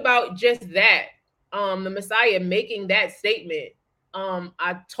we think about just that, the Messiah making that statement,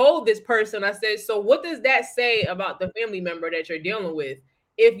 I told this person, I said, so what does that say about the family member that you're dealing with?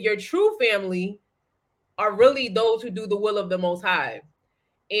 If your true family are really those who do the will of the Most High.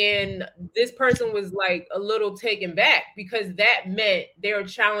 And this person was like a little taken back, because that meant they were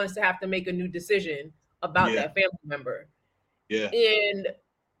challenged to have to make a new decision about that family member. Yeah. And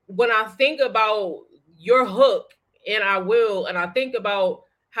when I think about your hook and I will, and I think about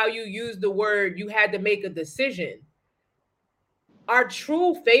how you use the word, you had to make a decision. Our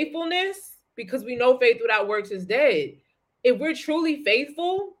true faithfulness, because we know faith without works is dead. If we're truly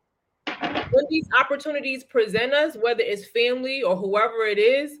faithful, when these opportunities present us, whether it's family or whoever it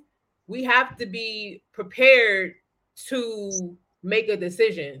is, we have to be prepared to make a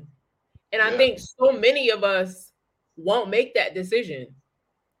decision. And I think so many of us won't make that decision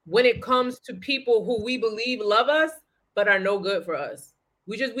when it comes to people who we believe love us, but are no good for us.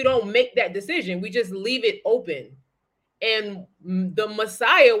 We don't make that decision. We just leave it open. And the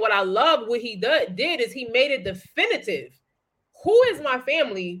Messiah, what I love what he did is he made it definitive. Who is my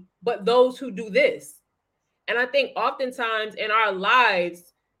family but those who do this? And I think oftentimes in our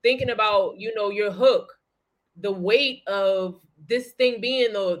lives, thinking about, your hook, the weight of this thing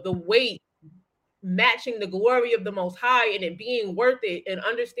being the weight matching the glory of the Most High and it being worth it, and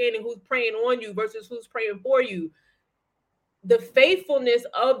understanding who's praying on you versus who's praying for you. The faithfulness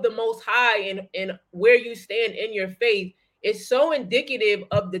of the Most High and where you stand in your faith is so indicative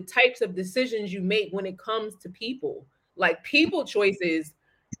of the types of decisions you make when it comes to people. Like, people choices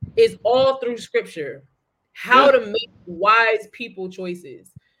is all through scripture, how to make wise people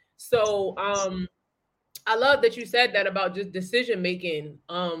choices. So I love that you said that about just decision making,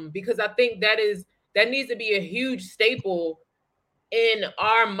 because I think that needs to be a huge staple in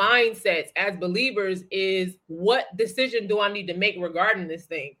our mindsets as believers, is what decision do I need to make regarding this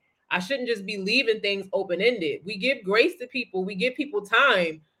thing? I shouldn't just be leaving things open-ended. We give grace to people, we give people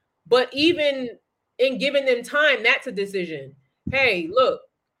time, but even in giving them time, that's a decision. Hey, look,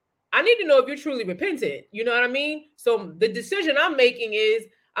 I need to know if you're truly repentant. You know what I mean? So the decision I'm making is,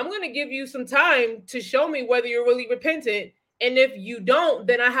 I'm going to give you some time to show me whether you're really repentant. And if you don't,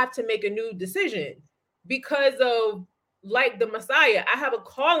 then I have to make a new decision, because of, like the Messiah, I have a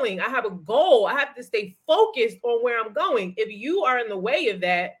calling, I have a goal, I have to stay focused on where I'm going. If you are in the way of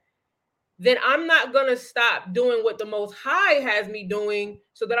that, then I'm not going to stop doing what the Most High has me doing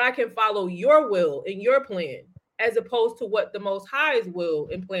so that I can follow your will and your plan, as opposed to what the Most High's will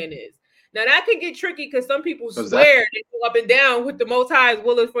and plan is. Now, that can get tricky, because some people swear they go up and down with the Most High's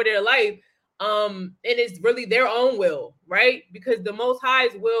will is for their life. And it's really their own will, right? Because the Most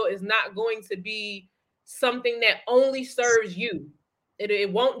High's will is not going to be something that only serves you.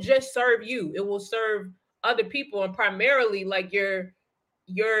 It won't just serve you. It will serve other people, and primarily like your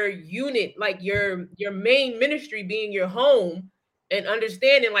unit, like your main ministry being your home, and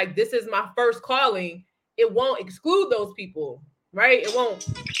understanding like, this is my first calling. It won't exclude those people, right? It won't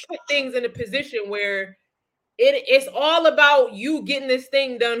put things in a position where it's all about you getting this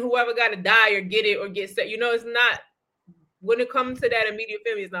thing done. Whoever got to die or get it or get set, it's not, when it comes to that immediate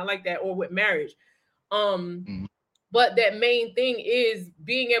family, it's not like that, or with marriage. But that main thing is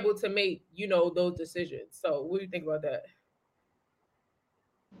being able to make, those decisions. So what do you think about that?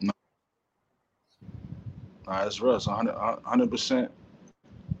 No. It's real. It's 100%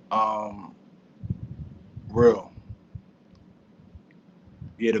 real.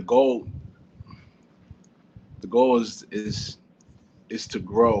 Yeah, the goal is to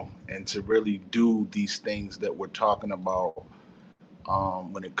grow and to really do these things that we're talking about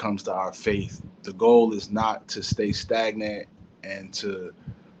when it comes to our faith. The goal is not to stay stagnant and to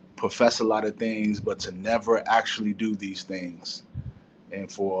profess a lot of things, but to never actually do these things.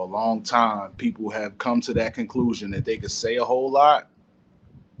 And for a long time, people have come to that conclusion that they could say a whole lot,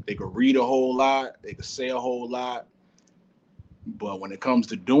 they could read a whole lot, they could say a whole lot, but when it comes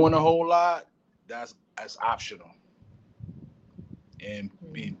to doing a whole lot, that's optional. And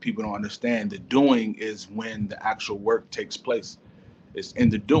people don't understand the doing is when the actual work takes place. It's in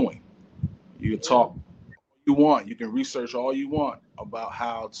the doing. You can talk all you want, you can research all you want about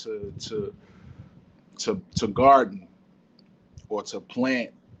how to garden or to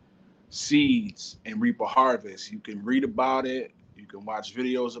plant seeds and reap a harvest. You can read about it, you can watch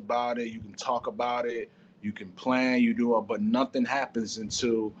videos about it, you can talk about it, you can plan, you do it, but nothing happens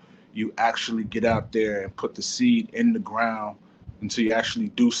until you actually get out there and put the seed in the ground, until you actually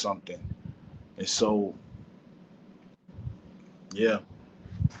do something. And so, yeah,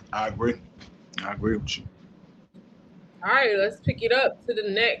 I agree with you. All right, let's pick it up to the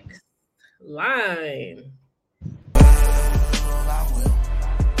next line. I will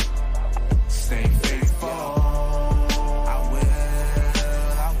stay faithful. I will.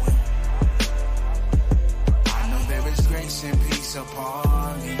 I know there is grace and peace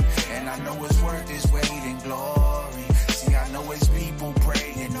upon me, and I know it's worth its weight in glory. See, I know it's people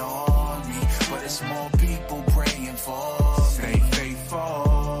praying on me, but it's more people praying for me. Stay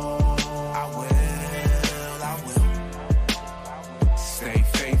faithful.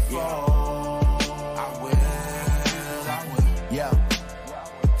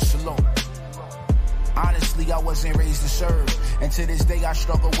 I wasn't raised to serve, and to this day I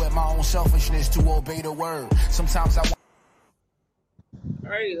struggle with my own selfishness to obey the word. Sometimes I... All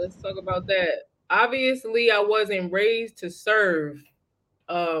right, let's talk about that. Obviously, I wasn't raised to serve.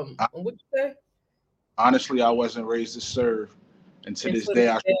 What'd you say? Honestly, I wasn't raised to serve, and to this day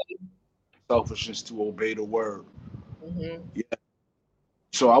I struggle with selfishness to obey the word. Yeah.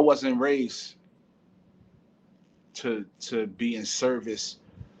 So I wasn't raised to be in service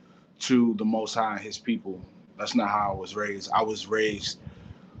to the Most High and His people. That's not how I was raised. I was raised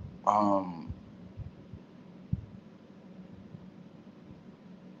to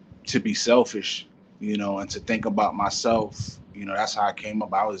be selfish, and to think about myself. That's how I came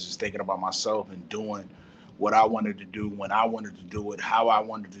up. I was just thinking about myself and doing what I wanted to do, when I wanted to do it, how I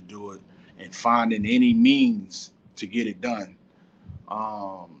wanted to do it, and finding any means to get it done,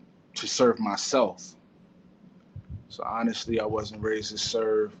 to serve myself. So honestly, I wasn't raised to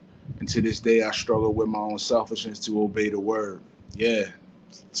serve. And to this day, I struggle with my own selfishness to obey the word. Yeah,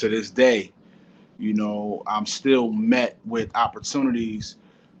 to this day, I'm still met with opportunities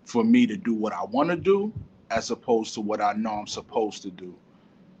for me to do what I want to do, as opposed to what I know I'm supposed to do,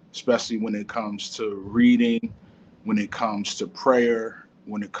 especially when it comes to reading, when it comes to prayer,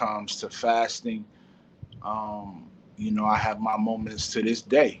 when it comes to fasting. I have my moments to this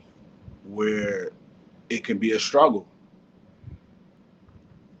day where it can be a struggle.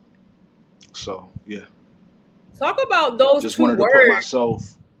 So yeah. Talk about those just two wanted words. To put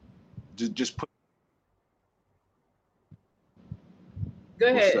myself. Just put. Go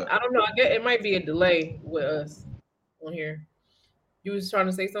ahead. I don't know. I guess it might be a delay with us on here. You was trying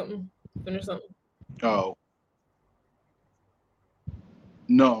to say something? Finish something? Oh.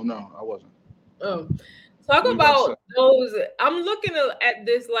 No, I wasn't. Oh. Talk about those. I'm looking at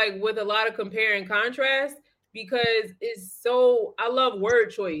this like with a lot of compare and contrast, because I love word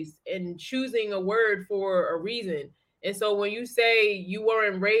choice and choosing a word for a reason. And so when you say you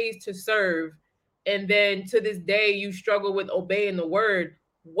weren't raised to serve, and then to this day you struggle with obeying the word,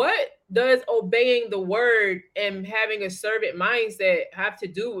 what does obeying the word and having a servant mindset have to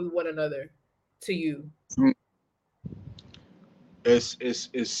do with one another to you? It's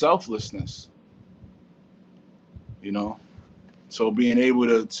selflessness. So being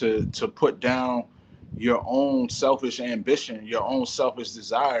able to put down your own selfish ambition, your own selfish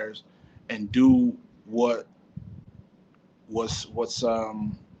desires, and do what's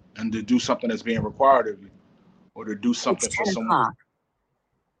and to do something that's being required of you, or to do something for someone.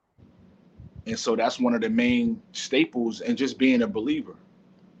 And so that's one of the main staples and just being a believer.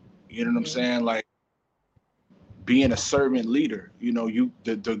 You know what I'm saying? Like being a servant leader. You know,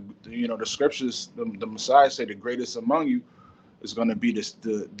 the scriptures, the Messiah said the greatest among you is going to be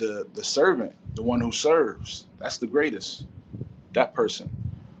the servant, the one who serves. That's the greatest. That person.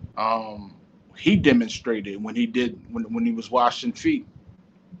 He demonstrated when he was washing the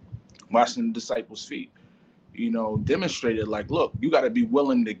disciples' feet. You know, demonstrated like, look, you got to be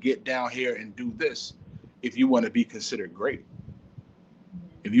willing to get down here and do this if you want to be considered great.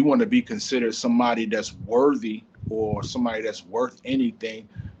 If you want to be considered somebody that's worthy or somebody that's worth anything,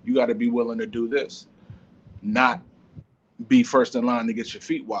 you got to be willing to do this. Not be first in line to get your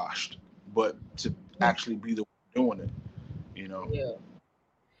feet washed, but to actually be the one doing it, you know? Yeah.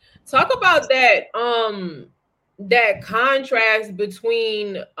 Talk about that contrast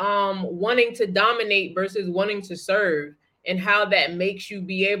between wanting to dominate versus wanting to serve, and how that makes you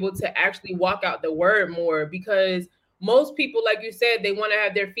be able to actually walk out the word more. Because most people, like you said, they want to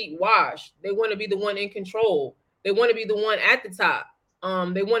have their feet washed. They want to be the one in control. They want to be the one at the top.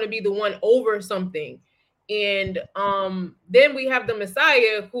 They want to be the one over something. And then we have the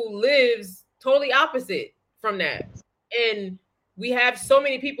Messiah who lives totally opposite from that. And we have so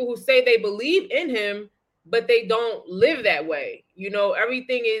many people who say they believe in him, but they don't live that way. You know,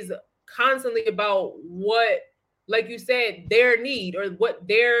 everything is constantly about what, like you said, their need or what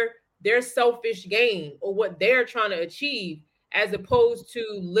their selfish gain or what they're trying to achieve, as opposed to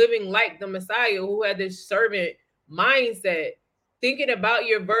living like the Messiah who had this servant mindset, thinking about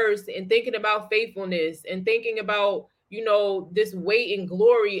your verse and thinking about faithfulness and thinking about, you know, this weight and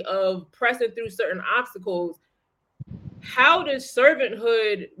glory of pressing through certain obstacles. How does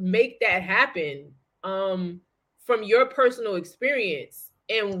servanthood make that happen, from your personal experience?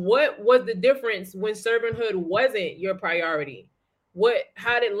 And what was the difference when servanthood wasn't your priority?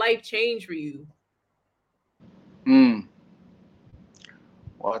 How did life change for you?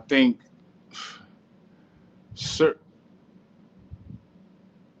 Well, I think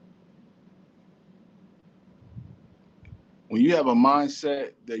when you have a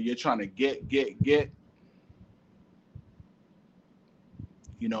mindset that you're trying to get,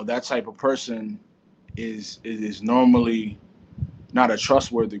 you know, that type of person is normally not a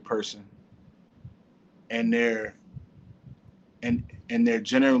trustworthy person, and they're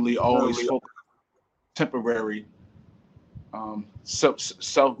generally always focused on temporary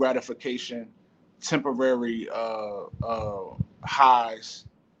self gratification, temporary highs.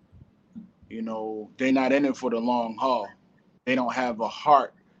 You know, they're not in it for the long haul. They don't have a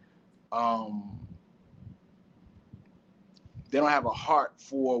heart. They don't have a heart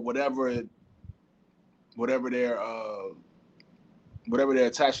for whatever they're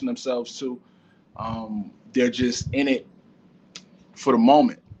attaching themselves to. They're just in it for the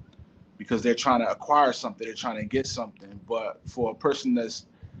moment because they're trying to acquire something. They're trying to get something. But for a person that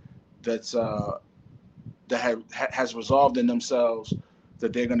has resolved in themselves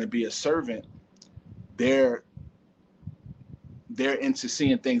that they're going to be a servant, they're into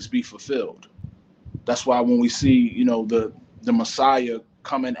seeing things be fulfilled. That's why when we see, you know, the Messiah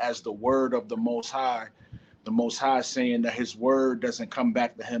coming as the word of the Most High saying that his word doesn't come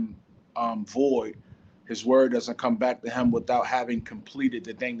back to him void. His word doesn't come back to him without having completed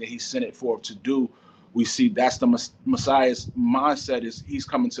the thing that he sent it for to do. We see that's the Messiah's mindset, is he's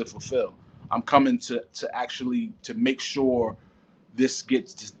coming to fulfill. I'm coming to actually to make sure this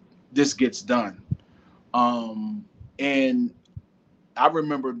gets done. And I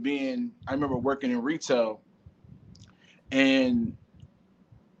remember working in retail and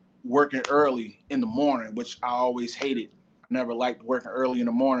working early in the morning, which I always hated. I never liked working early in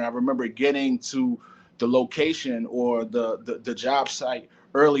the morning. I remember getting to the location or the job site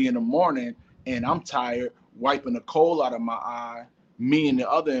early in the morning, and I'm tired, wiping the coal out of my eye, me and the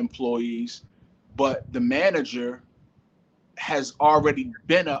other employees, but the manager has already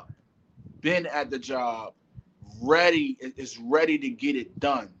been at the job, is ready to get it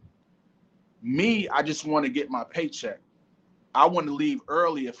done. Me, I just want to get my paycheck. I want to leave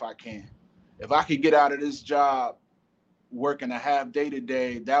early if I can. If I could get out of this job working a half day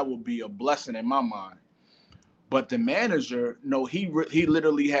today, that would be a blessing in my mind. But the manager, no, he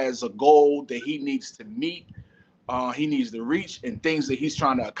literally has a goal that he needs to meet. He needs to reach and things that he's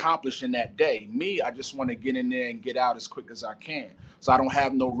trying to accomplish in that day. Me, I just want to get in there and get out as quick as I can. So I don't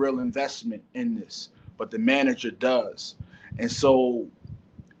have no real investment in this, but the manager does. And so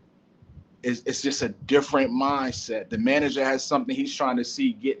it's just a different mindset. The manager has something he's trying to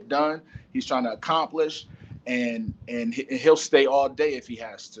see get done. He's trying to accomplish, and he'll stay all day if he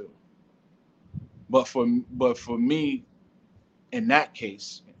has to. But for me, in that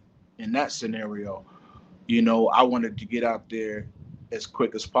case, in that scenario. You know, I wanted to get out there as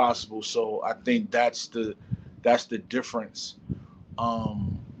quick as possible. So I think that's the difference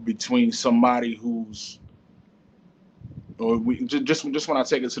between somebody who's, or we just when I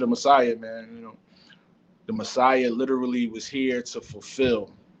take it to the Messiah, man, you know, the Messiah literally was here to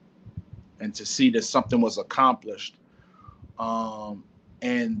fulfill and to see that something was accomplished.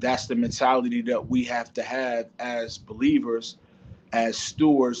 And that's the mentality that we have to have as believers, as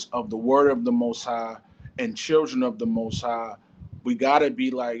stewards of the word of the Most High and children of the Most High. We got to be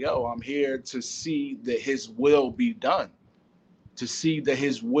like, yo, I'm here to see that his will be done, to see that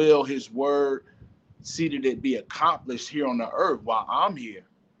his will, his word, see that it be accomplished here on the earth while I'm here,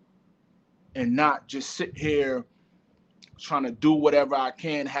 and not just sit here trying to do whatever I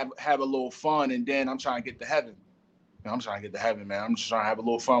can, have a little fun, and then I'm trying to get to heaven. I'm trying to get to heaven, man. I'm just trying to have a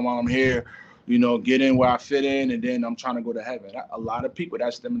little fun while I'm here, you know, get in where I fit in, and then I'm trying to go to heaven. A lot of people,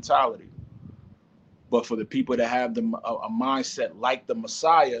 that's the mentality. But for the people that have a mindset like the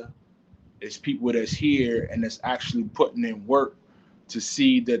Messiah, it's people that's here and that's actually putting in work to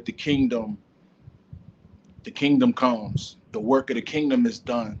see that the kingdom comes, the work of the kingdom is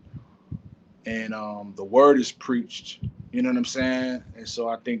done, and the word is preached. You know what I'm saying? And so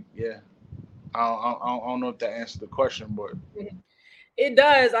I think, yeah, I don't know if that answered the question, but it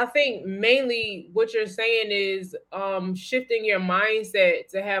does. I think mainly what you're saying is shifting your mindset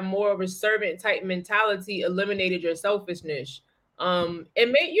to have more of a servant type mentality eliminated your selfishness.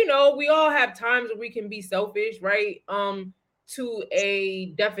 It may, you know, we all have times where we can be selfish, right? To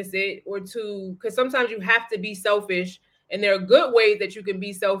a deficit or to, because sometimes you have to be selfish, and there are good ways that you can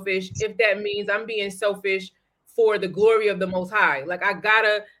be selfish if that means I'm being selfish for the glory of the Most High. Like I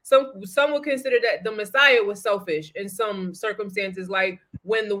gotta, some would consider that the Messiah was selfish in some circumstances, like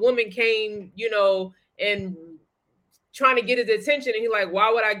when the woman came, you know, and trying to get his attention, and he's like, why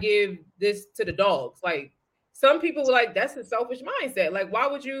would I give this to the dogs? Like some people were like, that's a selfish mindset. Like, why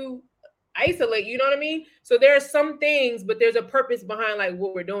would you isolate? You know what I mean? So there are some things, but there's a purpose behind like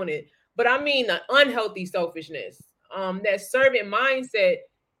what we're doing it. But I mean the unhealthy selfishness, that servant mindset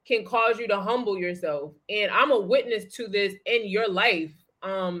can cause you to humble yourself. And I'm a witness to this in your life,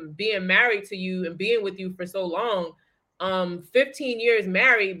 being married to you and being with you for so long, 15 years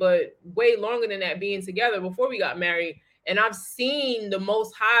married, but way longer than that being together before we got married. And I've seen the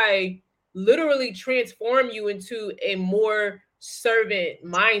Most High literally transform you into a more servant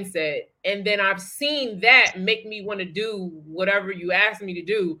mindset. And then I've seen that make me want to do whatever you asked me to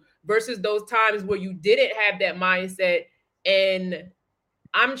do versus those times where you didn't have that mindset. And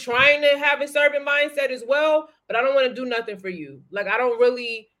I'm trying to have a servant mindset as well, but I don't want to do nothing for you. Like, I don't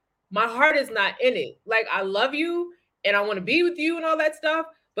really, my heart is not in it. Like, I love you and I want to be with you and all that stuff.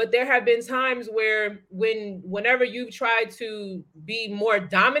 But there have been times where whenever you've tried to be more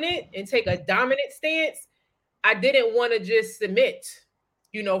dominant and take a dominant stance, I didn't want to just submit,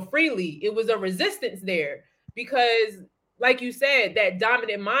 you know, freely. It was a resistance there because, like you said, that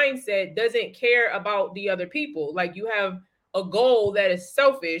dominant mindset doesn't care about the other people. Like, you have a goal that is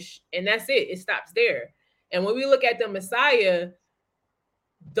selfish, and that's it. It stops there. And when we look at the Messiah,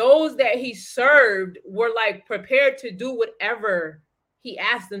 those that he served were like prepared to do whatever he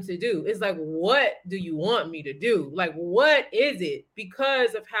asked them to do. It's like, what do you want me to do? Like, what is it?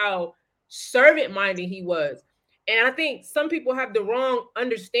 Because of how servant-minded he was. And I think some people have the wrong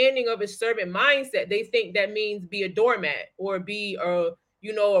understanding of a servant mindset. They think that means be a doormat or be a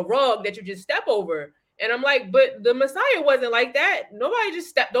rug that you just step over. And I'm like, but the Messiah wasn't like that. Nobody just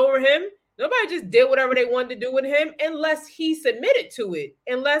stepped over him. Nobody just did whatever they wanted to do with him unless he submitted to it.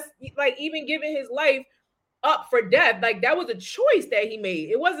 Unless, like, even giving his life up for death, like that was a choice that he made.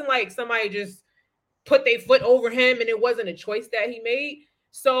 It wasn't like somebody just put their foot over him and it wasn't a choice that he made.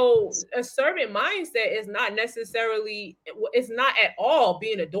 So a servant mindset is not necessarily, it's not at all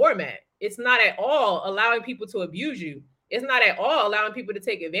being a doormat. It's not at all allowing people to abuse you. It's not at all allowing people to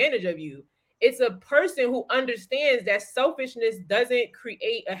take advantage of you. It's a person who understands that selfishness doesn't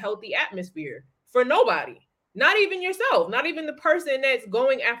create a healthy atmosphere for nobody, not even yourself, not even the person that's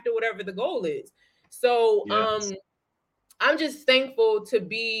going after whatever the goal is. So yes. I'm just thankful to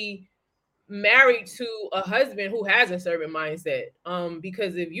be married to a husband who has a servant mindset.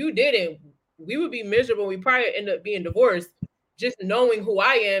 Because if you didn't, we would be miserable. We probably end up being divorced. Just knowing who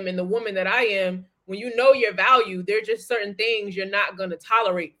I am and the woman that I am, when you know your value, there are just certain things you're not going to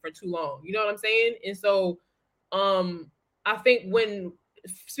tolerate for too long. You know what I'm saying? And so I think when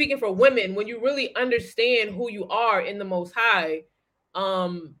speaking for women, when you really understand who you are in the Most High,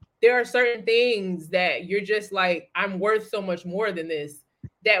 there are certain things that you're just like, I'm worth so much more than this.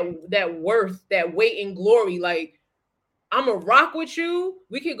 That worth, that weight in glory. Like, I'm gonna rock with you.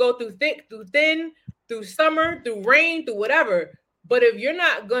 We can go through thick, through thin, through summer, through rain, through whatever. But if you're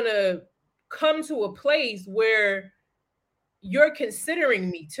not gonna come to a place where you're considering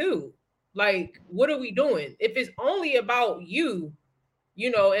me too, like, what are we doing? If it's only about you,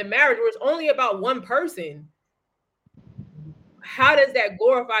 in marriage, where it's only about one person, how does that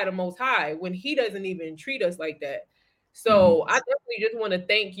glorify the Most High when He doesn't even treat us like that? So I definitely just want to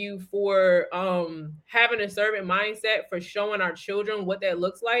thank you for having a servant mindset, for showing our children what that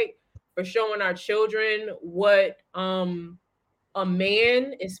looks like, for showing our children what a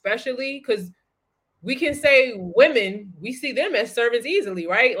man, especially, because we can say women, we see them as servants easily,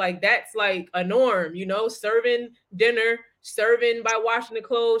 right? Like that's like a norm, serving dinner, serving by washing the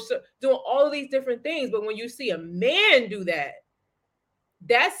clothes, doing all of these different things. But when you see a man do that,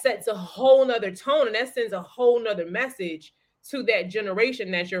 that sets a whole nother tone, and that sends a whole nother message to that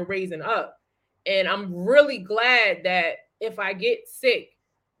generation that you're raising up. And I'm really glad that if I get sick,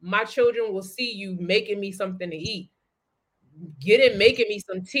 my children will see you making me something to eat, making me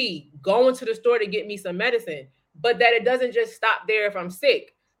some tea, going to the store to get me some medicine, but that it doesn't just stop there if I'm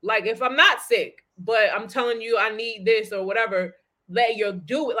sick. Like if I'm not sick, but I'm telling you I need this or whatever, let you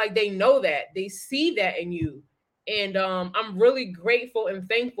do it. Like they know that, they see that in you. And I'm really grateful and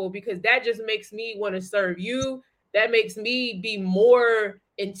thankful, because that just makes me want to serve you. That makes me be more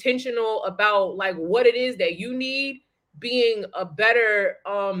intentional about like what it is that you need, being a better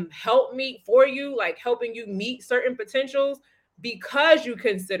helpmeet for you, like helping you meet certain potentials because you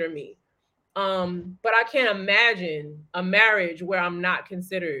consider me. But I can't imagine a marriage where I'm not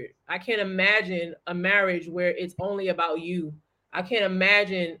considered. I can't imagine a marriage where it's only about you. I can't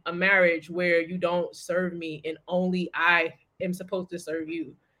imagine a marriage where you don't serve me and only I am supposed to serve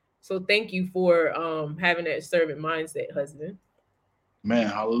you. So thank you for having that servant mindset, husband. Man,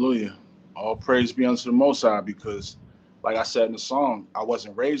 hallelujah. All praise be unto the Most High, because, like I said in the song, I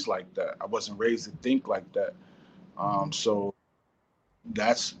wasn't raised like that. I wasn't raised to think like that. So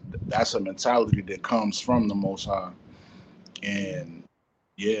that's a mentality that comes from the Most High. And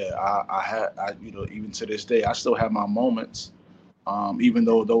yeah, I even to this day, I still have my moments. Even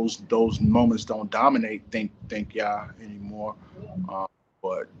though those moments don't dominate think Yah anymore.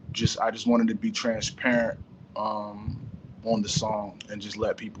 But I just wanted to be transparent on the song and just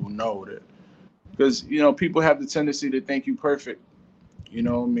let people know that, because people have the tendency to think you perfect, you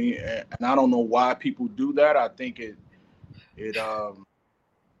know what I mean, and I don't know why people do that. I think it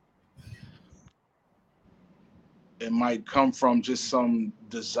might come from just some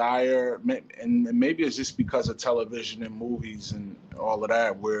desire, and maybe it's just because of television and movies and all of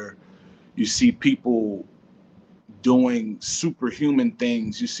that, where you see people doing superhuman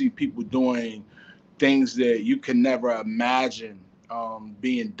things. You see people doing things that you can never imagine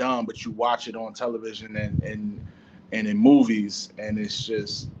being done, but you watch it on television and in movies, and it's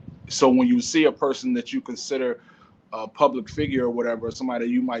just, so when you see a person that you consider a public figure or whatever, somebody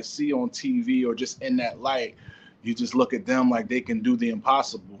that you might see on TV or just in that light, you just look at them like they can do the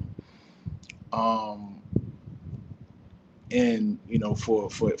impossible. And for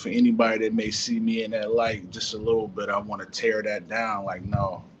anybody that may see me in that light just a little bit, I want to tear that down. Like,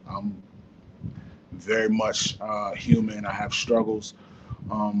 no, I'm very much human. I have struggles,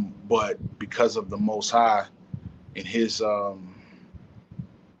 but because of the Most High and His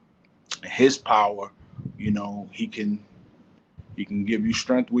power, He can give you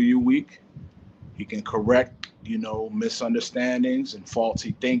strength where you're weak. He can correct, misunderstandings and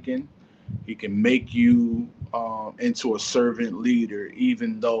faulty thinking. He can make you into a servant leader,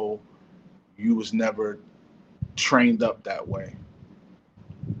 even though you was never trained up that way.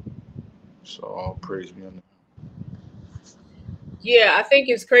 So all praise be unto Him. Yeah, I think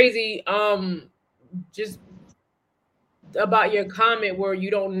it's crazy. Just about your comment where you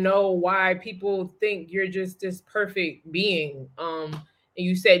don't know why people think you're just this perfect being. And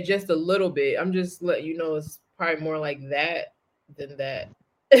you said just a little bit. I'm just letting you know it's probably more like that than that.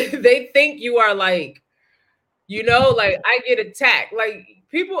 They think you are like, like I get attacked. Like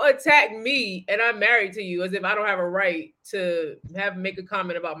people attack me and I'm married to you as if I don't have a right to make a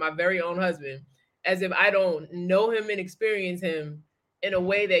comment about my very own husband, as if I don't know him and experience him in a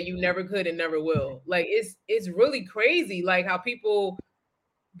way that you never could and never will. Like it's really crazy, like how people,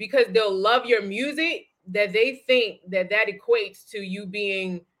 because they'll love your music, that they think that equates to you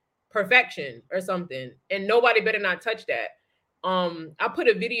being perfection or something, and nobody better not touch that. I put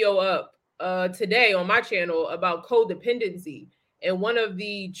a video up today on my channel about codependency, and one of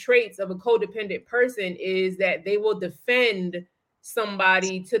the traits of a codependent person is that they will defend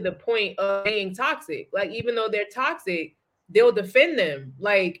somebody to the point of being toxic. Like even though they're toxic, they'll defend them.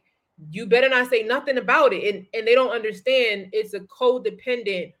 Like you better not say nothing about it. And they don't understand it's a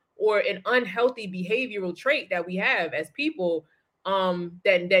codependent or an unhealthy behavioral trait that we have as people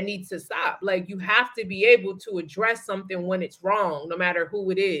that needs to stop. Like, you have to be able to address something when it's wrong, no matter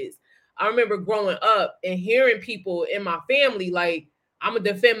who it is. I remember growing up and hearing people in my family like, I'm gonna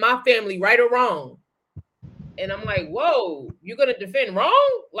defend my family, right or wrong. And I'm like, whoa, you're gonna defend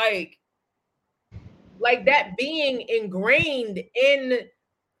wrong? Like that being ingrained in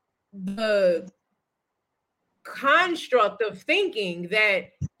the construct of thinking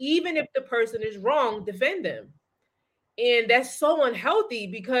that even if the person is wrong, defend them. And that's so unhealthy,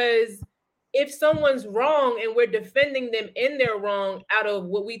 because if someone's wrong and we're defending them in their wrong out of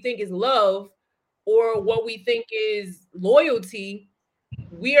what we think is love or what we think is loyalty,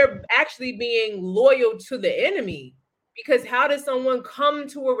 we are actually being loyal to the enemy. Because how does someone come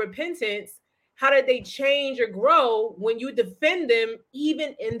to a repentance? How did they change or grow when you defend them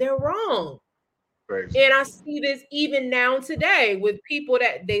even in their wrong? Crazy. And I see this even now today with people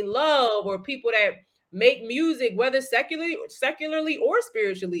that they love or people that make music, whether secularly or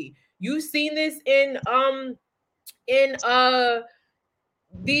spiritually. You've seen this in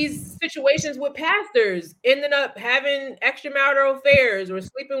these situations with pastors ending up having extramarital affairs or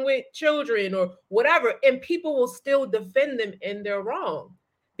sleeping with children or whatever, and people will still defend them in their wrong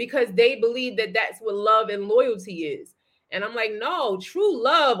because they believe that that's what love and loyalty is. And I'm like, no, true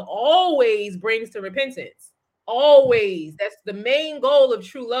love always brings to repentance. Always. That's the main goal of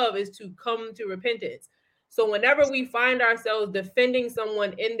true love, is to come to repentance. So whenever we find ourselves defending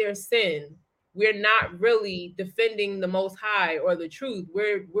someone in their sin, we're not really defending the Most High or the truth.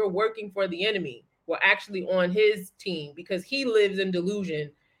 We're working for the enemy. We're actually on his team because he lives in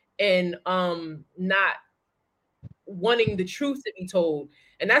delusion and not wanting the truth to be told.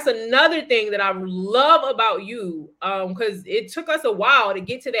 And that's another thing that I love about you, because it took us a while to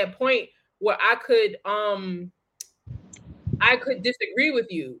get to that point where I could disagree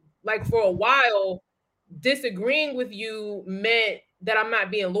with you. Like, for a while, disagreeing with you meant that I'm not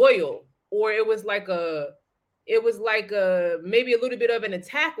being loyal, or it was like maybe a little bit of an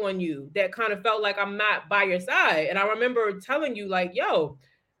attack on you that kind of felt like I'm not by your side. And I remember telling you like, yo,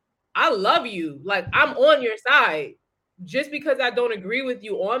 I love you. Like, I'm on your side. Just because I don't agree with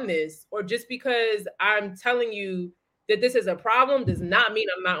you on this, or just because I'm telling you that this is a problem, does not mean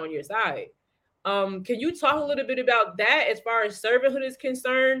I'm not on your side. Can you talk a little bit about that as far as servanthood is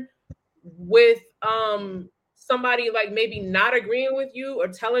concerned, with somebody like maybe not agreeing with you or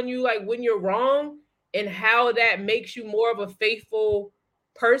telling you like when you're wrong, and how that makes you more of a faithful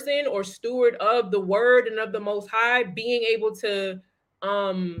person or steward of the word and of the Most High, being able to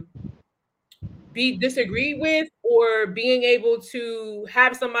be disagreed with, or being able to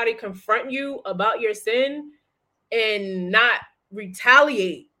have somebody confront you about your sin and not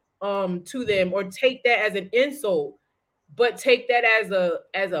retaliate to them or take that as an insult, but take that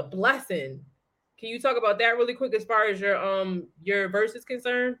as a blessing. Can you talk about that really quick as far as your verse is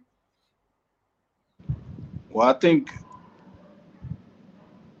concerned? Well, I think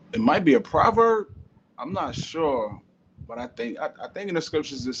it might be a proverb. I'm not sure, but I think in the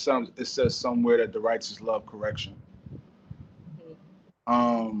scriptures it says somewhere that the righteous love correction.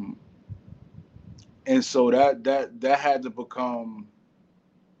 And so that had to become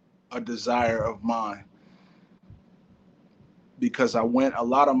a desire of mine, because I went a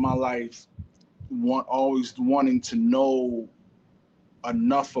lot of my life always wanting to know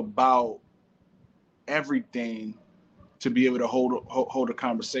enough about everything to be able to hold a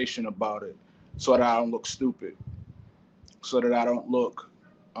conversation about it, so that I don't look stupid, so that I don't look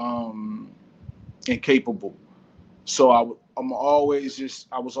incapable. So I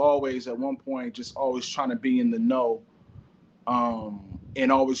was always at one point just always trying to be in the know, and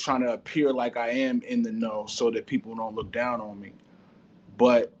always trying to appear like I am in the know so that people don't look down on me.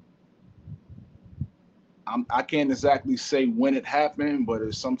 But I can't exactly say when it happened, but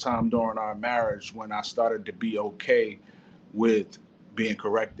it's sometime during our marriage when I started to be okay with being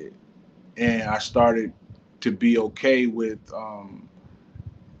corrected. And I started to be okay with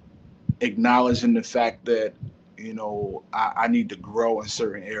acknowledging the fact that, I need to grow in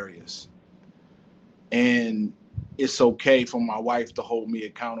certain areas. And it's okay for my wife to hold me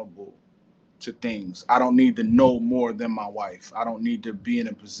accountable to things. I don't need to know more than my wife. I don't need to be in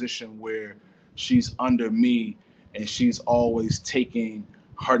a position where she's under me and she's always taking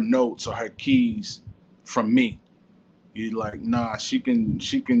her notes or her keys from me. You're like, nah, she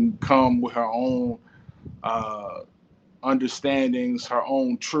can come with her own understandings, her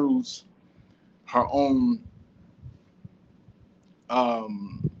own truths, her own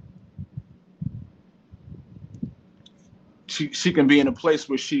she can be in a place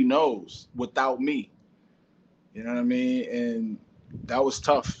where she knows without me. You know what I mean? And that was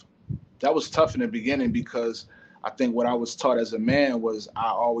tough. That was tough in the beginning because I think what I was taught as a man was I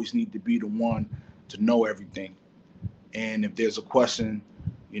always need to be the one to know everything. And if there's a question,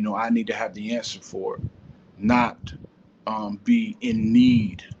 I need to have the answer for it, not be in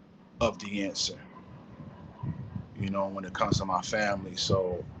need of the answer, when it comes to my family.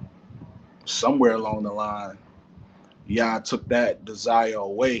 So somewhere along the line, I took that desire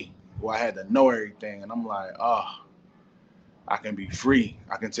away where I had to know everything. And I'm like, I can be free.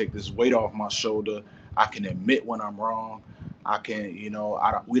 I can take this weight off my shoulder. I can admit when I'm wrong. I can,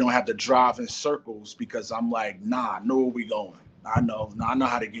 we don't have to drive in circles because I'm like, nah, I know where we going. I know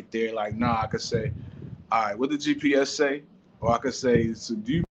how to get there. Like, nah, I could say, all right, what did GPS say? Or I could say, so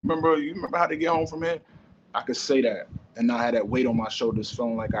do you remember how to get home from here? I could say that and not have that weight on my shoulders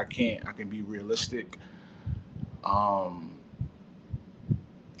feeling like I can be realistic. And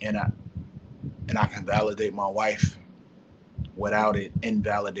I can validate my wife without it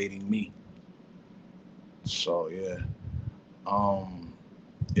invalidating me. So yeah.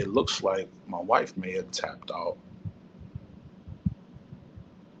 It looks like my wife may have tapped out,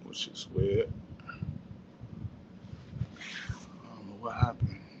 which is weird. I don't know what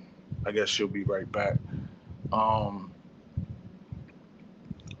happened. I guess she'll be right back.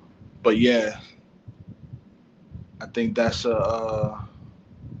 But yeah, I think that's a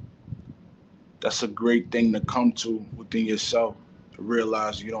great thing to come to within yourself, to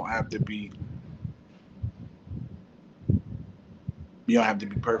realize you don't have to be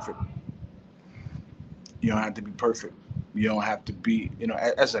perfect. You don't have to be perfect. You don't have to be,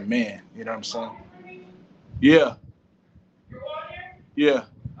 as a man, you know what I'm saying? Yeah. You're on here? Yeah.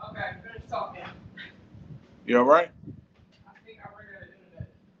 Okay, finish talking. You all right? I think I ran out of internet.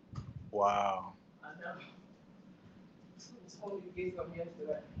 Wow. I know. This whole new gate up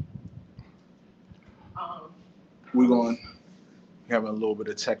yesterday. We're going having a little bit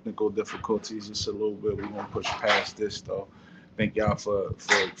of technical difficulties, just a little bit. We're gonna push past this though. Thank y'all for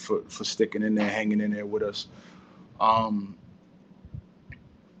sticking in there, hanging in there with us.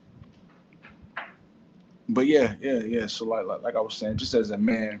 But yeah. So like I was saying, just as a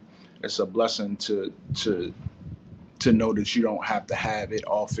man, it's a blessing to know that you don't have to have it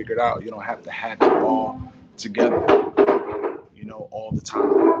all figured out. You don't have to have it all together, all the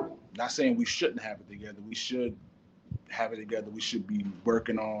time. Not saying we shouldn't have it together. We should have it together. We should be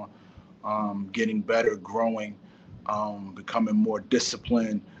working on getting better, growing, becoming more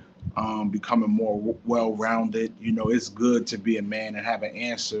disciplined, becoming more well-rounded. It's good to be a man and have an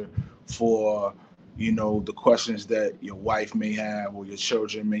answer for, the questions that your wife may have or your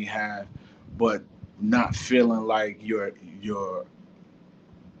children may have, but not feeling like you're.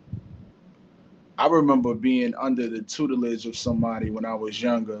 I remember being under the tutelage of somebody when I was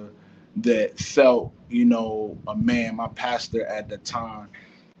younger that felt, a man, my pastor at the time,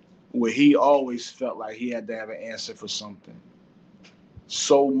 where he always felt like he had to have an answer for something.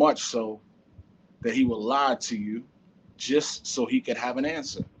 So much so that he would lie to you just so he could have an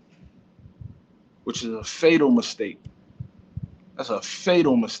answer, which is a fatal mistake. That's a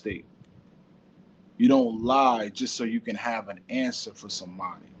fatal mistake. You don't lie just so you can have an answer for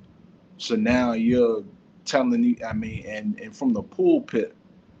somebody. So now you're telling me, and from the pulpit,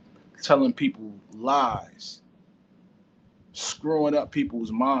 telling people lies, screwing up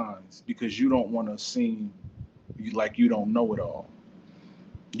people's minds because you don't want to seem like you don't know it all.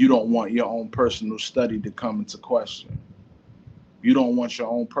 You don't want your own personal study to come into question. You don't want your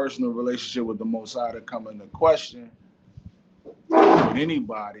own personal relationship with the Most High to come into question with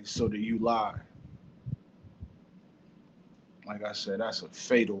anybody so that you lie. Like I said, that's a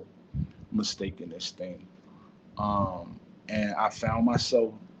fatal mistake in this thing. And I found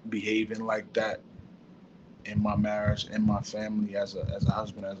myself behaving like that in my marriage, in my family, as a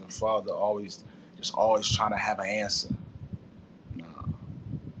husband, as a father, always trying to have an answer. Nah,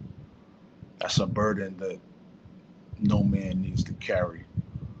 that's a burden that no man needs to carry.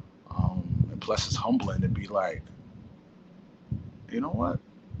 And plus, it's humbling to be like, you know what?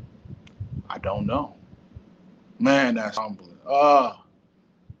 I don't know. Man, that's humbling.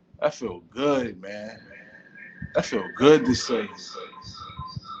 That feel good, man. That feel good to say.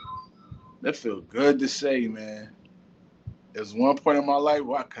 That feel good to say, man. There's one point in my life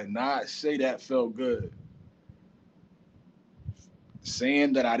where I could not say that felt good.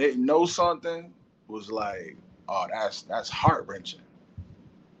 Saying that I didn't know something was like, oh, that's heart-wrenching.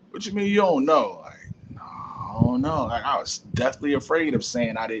 What you mean you don't know? Like, no, I don't know. Like, I was definitely afraid of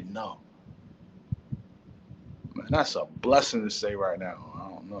saying I didn't know. Man, that's a blessing to say right now. I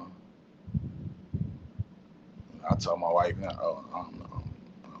don't know. I'll tell my wife now. Oh, I don't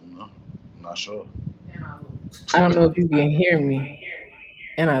know. I'm not sure. I don't know if you can hear me,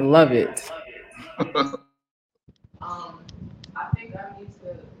 and I love it. I think I need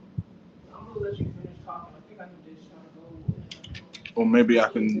to. I'm gonna let you finish talking. I think I can just try to go. Or maybe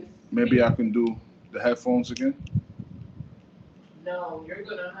I can do the headphones again. No, you're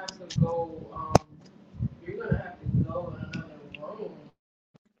gonna have to go. You're gonna have to go in another room.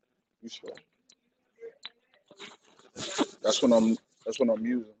 You sure? That's what I'm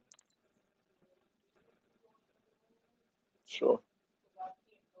using. Sure.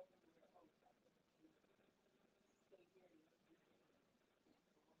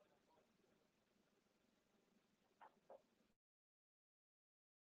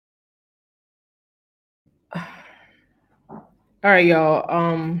 All right,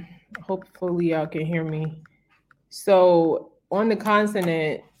 y'all. Hopefully y'all can hear me. So on the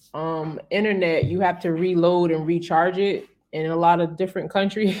continent, internet, you have to reload and recharge it in a lot of different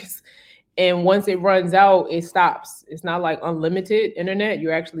countries. And once it runs out, it stops. It's not like unlimited internet.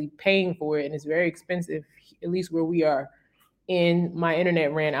 You're actually paying for it, and it's very expensive, at least where we are. And my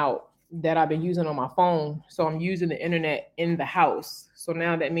internet ran out that I've been using on my phone. So I'm using the internet in the house. So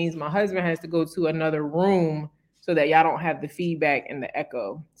now that means my husband has to go to another room so that y'all don't have the feedback and the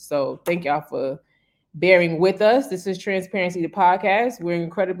echo. So thank y'all for bearing with us. This is Transparency, the podcast. We're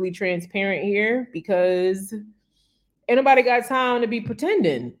incredibly transparent here because ain't nobody got time to be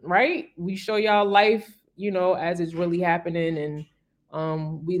pretending, right? We show y'all life, as it's really happening.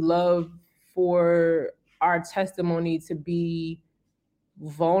 And we love for our testimony to be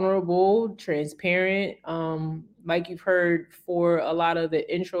vulnerable, transparent. Like you've heard for a lot of the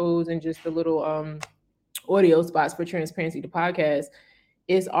intros and just the little audio spots for Transparency, the podcast,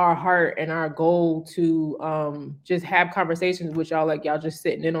 it's our heart and our goal to just have conversations with y'all like y'all just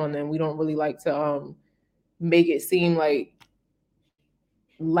sitting in on them. We don't really like to make it seem like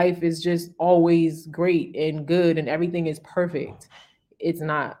life is just always great and good and everything is perfect. It's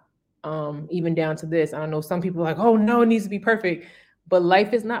not. Even down to this. I know some people are like, oh no, it needs to be perfect. But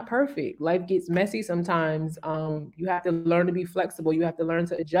life is not perfect. Life gets messy sometimes. You have to learn to be flexible. You have to learn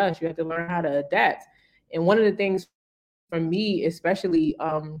to adjust. You have to learn how to adapt. And one of the things for me, especially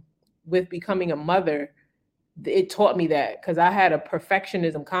with becoming a mother, it taught me that because I had a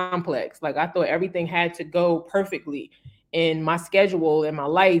perfectionism complex. Like I thought everything had to go perfectly and my schedule and my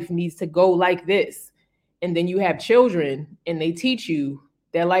life needs to go like this. And then you have children and they teach you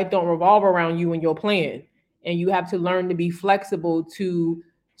that life don't revolve around you and your plan. And you have to learn to be flexible to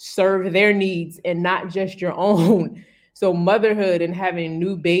serve their needs and not just your own. So motherhood and having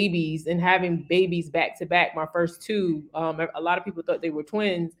new babies and having babies back to back, my first two, a lot of people thought they were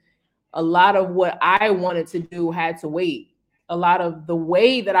twins. A lot of what I wanted to do had to wait. A lot of the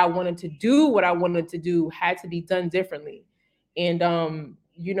way that I wanted to do what I wanted to do had to be done differently. And,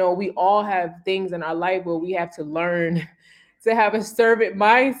 we all have things in our life where we have to learn to have a servant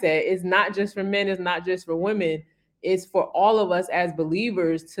mindset. It's not just for men, it's not just for women. It's for all of us as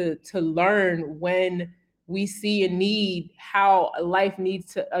believers to learn when we see a need, how life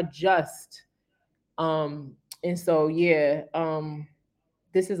needs to adjust. And so,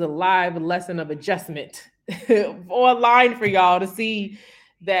 this is a live lesson of adjustment online for y'all to see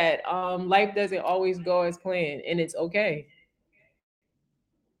that life doesn't always go as planned, and it's okay.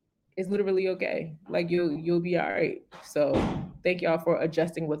 It's literally okay. Like you'll be all right. So thank y'all for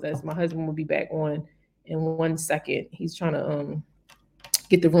adjusting with us. My husband will be back on in 1 second. He's trying to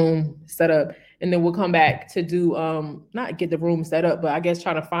get the room set up, and then we'll come back to do not get the room set up, but I guess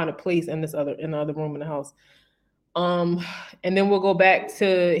trying to find a place in the other room in the house. And then we'll go back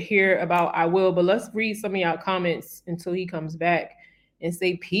to hear about I Will, but let's read some of y'all comments until he comes back and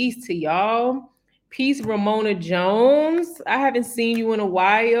say peace to y'all. Peace, Ramona Jones. I haven't seen you in a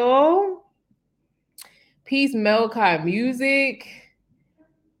while. Peace, Melkai Music.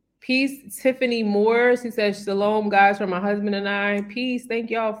 Peace, Tiffany Moore. She says, shalom, guys, from my husband and I. Peace. Thank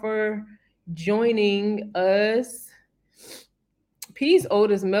y'all for joining us. Peace,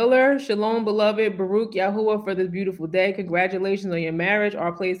 Otis Miller. Shalom, beloved. Baruch Yahuwah for this beautiful day. Congratulations on your marriage.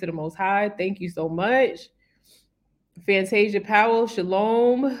 Our praise to the Most High. Thank you so much. Fantasia Powell.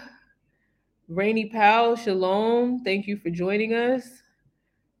 Shalom. Rainy Powell. Shalom. Thank you for joining us.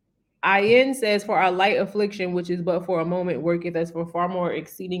 Ayin says, for our light affliction, which is but for a moment, worketh as for far more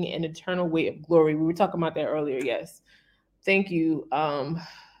exceeding and eternal weight of glory. We were talking about that earlier. Yes. Thank you,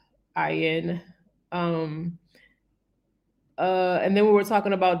 Ayin. And then we were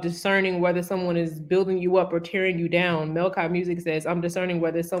talking about discerning whether someone is building you up or tearing you down. Melkai Music says, I'm discerning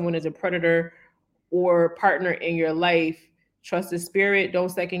whether someone is a predator or partner in your life Trust the spirit. Don't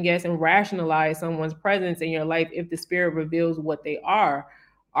second guess and rationalize someone's presence in your life if the spirit reveals what they are.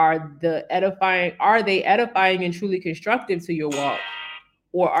 Are they edifying and truly constructive to your walk?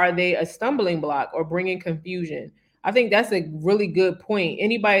 Or are they a stumbling block or bringing confusion? I think that's a really good point.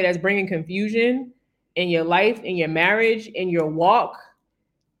 Anybody that's bringing confusion in your life, in your marriage, in your walk,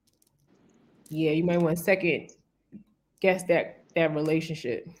 yeah, you might want to second guess that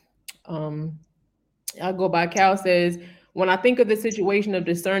relationship. I'll go by Cal says, when I think of the situation of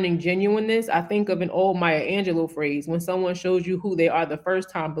discerning genuineness, I think of an old Maya Angelou phrase: when someone shows you who they are the first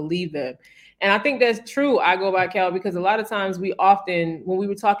time, believe them. And I think that's true. I go by Cal because a lot of times we often, when we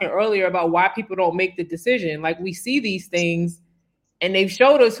were talking earlier about why people don't make the decision, like we see these things and they've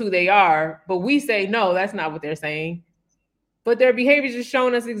showed us who they are, but we say, no, that's not what they're saying. But their behavior is just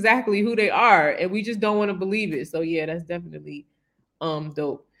showing us exactly who they are, and we just don't want to believe it. So yeah, that's definitely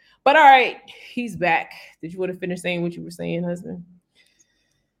dope. But all right, he's back. Did you want to finish saying what you were saying, husband?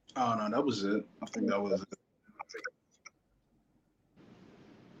 Oh no, that was it. I think that was it.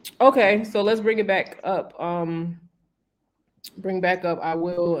 Okay, so let's bring it back up. Bring back up I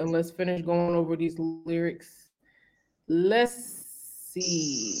Will, and let's finish going over these lyrics. Let's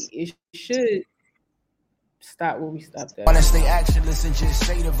see. It should stop where we stopped at. Wanna stay actionless and just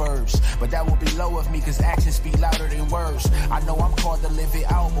say the verbs, but that will be low of me because actions speak louder than words. I know I'm called to live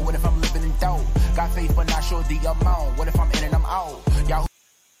it out, but what if I'm living in doubt? Got faith but not sure the amount. What if I'm in and I'm out? Y'all.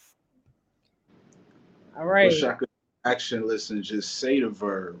 All right. Wish I could actionless and just say the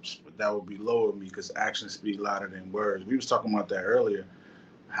verbs, but that would be low of me because actions speak louder than words. We was talking about that earlier,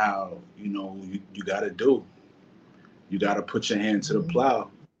 how you got to do. You got to put your hand to the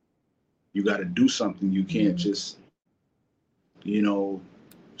plow. You got to do something. You can't just,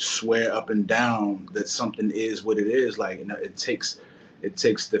 swear up and down that something is what it is. Like, it takes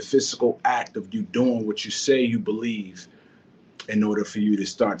the physical act of you doing what you say you believe in order for you to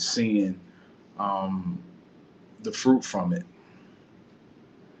start seeing the fruit from it.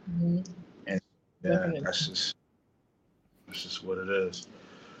 And that's just what it is.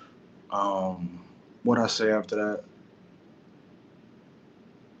 What I say after that?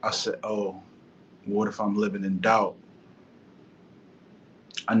 I said, oh, what if I'm living in doubt?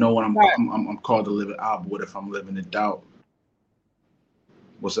 I know when I'm called to live it out, but what if I'm living in doubt?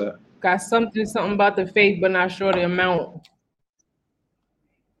 What's that? Got something about the faith, but not sure the amount.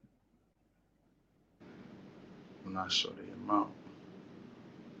 I'm not sure the amount.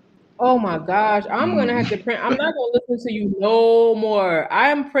 Oh my gosh, I'm gonna have to print. I'm not gonna listen to you no more.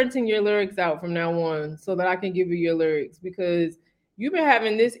 I'm printing your lyrics out from now on so that I can give you your lyrics, because you've been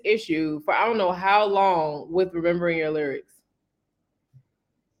having this issue for I don't know how long with remembering your lyrics.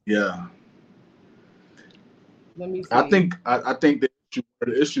 Yeah. Let me see. I think the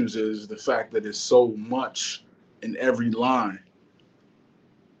issues is the fact that it's so much in every line.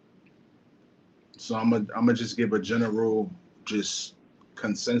 So I'm gonna just give a general just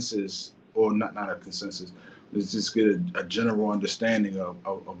consensus, or not a consensus. Let's just get a general understanding of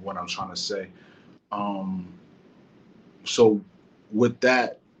what I'm trying to say. So with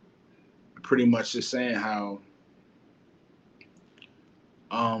that, pretty much just saying how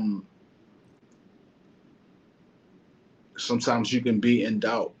sometimes you can be in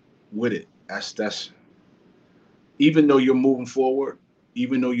doubt with it. That's even though you're moving forward,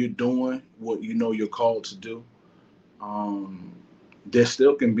 even though you're doing what you know you're called to do, there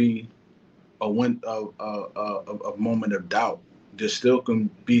still can be a moment of doubt. There still can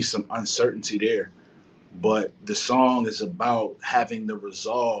be some uncertainty there. But the song is about having the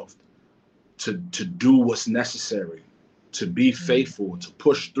resolve to do what's necessary, to be faithful, to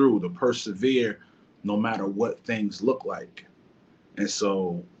push through, to persevere, no matter what things look like. And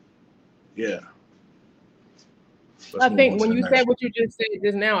so, yeah. I think when you said what you just said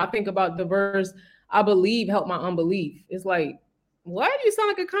just now, I think about the verse, I believe, help my unbelief. It's like, why do you sound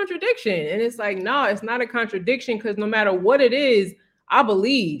like a contradiction? And it's like, no, it's not a contradiction, because no matter what it is, I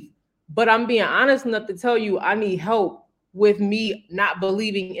believe. But I'm being honest enough to tell you I need help with me not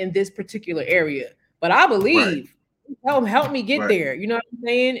believing in this particular area. But I believe. Right. Help me get there. You know what I'm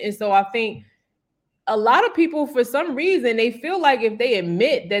saying? And so I think a lot of people, for some reason, they feel like if they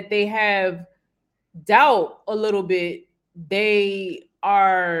admit that they have doubt a little bit, they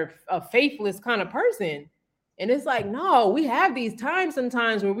are a faithless kind of person. And it's like, no, we have these times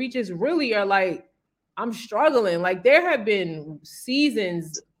sometimes where we just really are like, I'm struggling. Like, there have been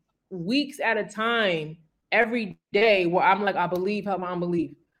seasons, weeks at a time, every day where I'm like, I believe, help my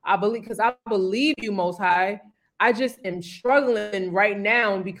unbelief. I believe, because I believe you, Most High. I just am struggling right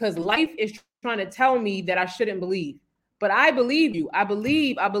now because life is trying to tell me that I shouldn't believe. But I believe you. I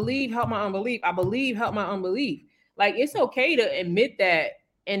believe, help my unbelief. I believe, help my unbelief. Like, it's okay to admit that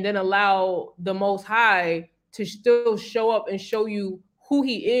and then allow the Most High to still show up and show you who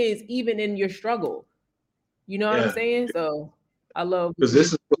He is, even in your struggle. You know what I'm Yeah, saying? So I love because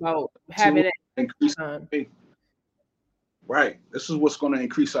this is about having that increase time. faith. Right. This is what's going to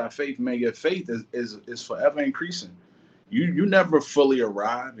increase our faith, man. Your faith is forever increasing. You never fully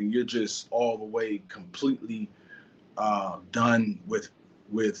arrive, and you're just all the way completely done with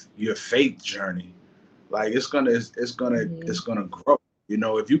your faith journey. Like it's gonna grow. You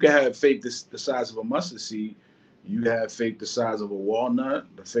know, if you can have faith the size of a mustard seed, you have faith the size of a walnut,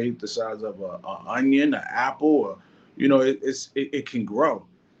 the faith the size of a onion, an apple, or you know, it can grow.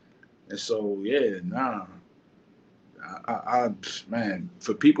 And so yeah, man,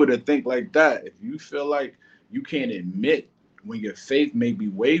 for people to think like that, if you feel like you can't admit when your faith may be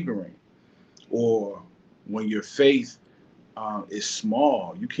wavering, or when your faith is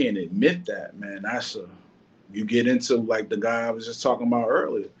small, you can't admit that, man. You get into like the guy I was just talking about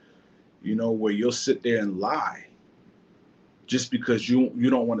earlier, you know, where you'll sit there and lie just because you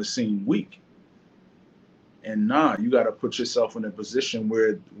don't want to seem weak. And you got to put yourself in a position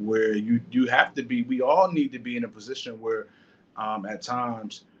where you have to be. We all need to be in a position where, at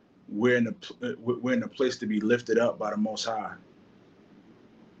times, we're in a place to be lifted up by the Most High.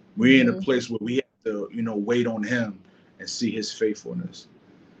 We're in a place where we have to, you know, wait on Him and see His faithfulness.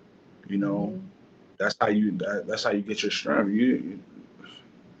 You know, that's how you get your strength. It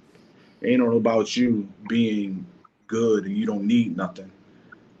ain't all about you being good and you don't need nothing.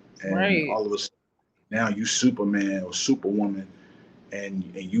 And all of a sudden, now you Superman or Superwoman, and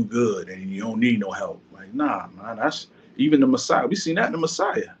you good and you don't need no help. Like, nah, man, that's even the Messiah. We seen that in the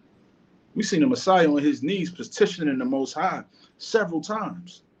Messiah. We seen the Messiah on his knees petitioning the Most High several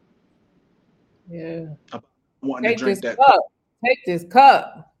times. Yeah. Wanting to drink that cup. Take this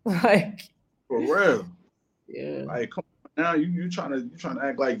cup. Like, for real. Yeah. Like, come on now, you trying to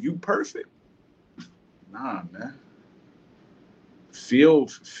act like you perfect. Nah, man. Feel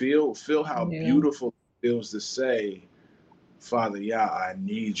how beautiful it feels to say, Father, I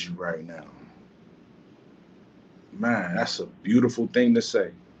need you right now. Man, that's a beautiful thing to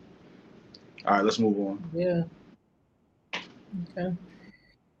say. All right, let's move on. Yeah. Okay.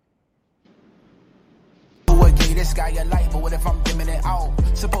 This guy a light, but what if I'm dimming it out?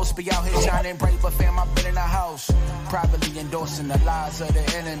 Supposed to be out here shining bright, but fam, I've been in the house. Privately endorsing the lies of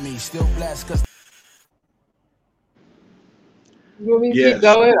the enemy. Still blessed, cause you want me to keep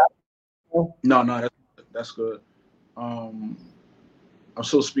going? No, that's good. I'm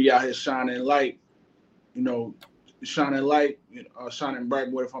supposed to be out here shining light, you know, shining light, shining bright.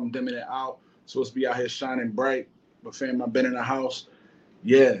 What if I'm dimming it out? Supposed to be out here shining bright, but fam, I've been in the house.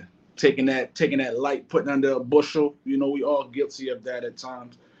 Yeah. Taking that light, putting under a bushel. You know, we all guilty of that at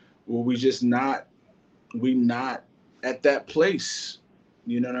times, where we not at that place.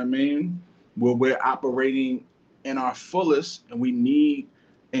 You know what I mean? Where we're operating in our fullest, and we need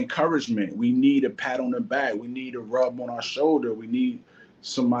encouragement. We need a pat on the back. We need a rub on our shoulder. We need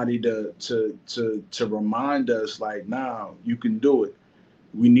somebody to remind us, like, nah, you can do it.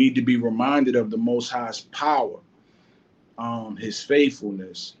 We need to be reminded of the Most High's power. His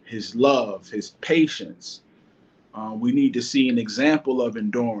faithfulness, his love, his patience. We need to see an example of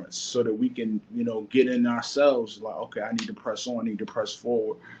endurance so that we can, you know, get in ourselves like, okay, I need to press on, I need to press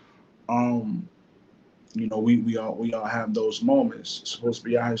forward. You know, we all have those moments. It's supposed to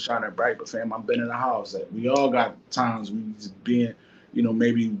be out here shining bright, but fam, I've been in the house. That we all got times we just being, you know,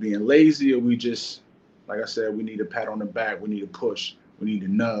 maybe being lazy, or we just, like I said, we need a pat on the back, we need a push, we need a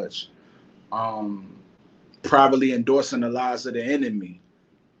nudge. Privately endorsing the lies of the enemy,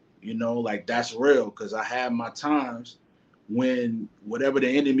 you know, like that's real, because I have my times when whatever the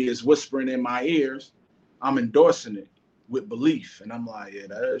enemy is whispering in my ears, I'm endorsing it with belief, and I'm like, yeah,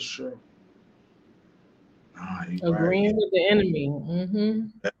 that is true. Agreeing with the enemy.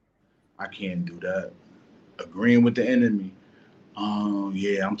 I can't do that. Agreeing with the enemy.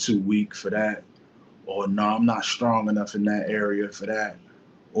 Yeah, I'm too weak for that, or no, I'm not strong enough in that area for that,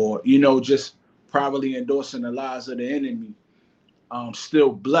 or you know, just privately endorsing the lies of the enemy. Still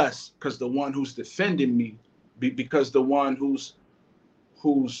blessed because the one who's defending me, because the one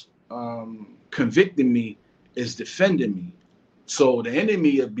who's convicting me is defending me. So the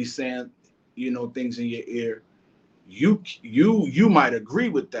enemy will be saying, you know, things in your ear. You might agree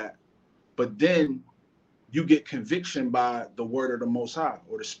with that, but then you get conviction by the word of the Most High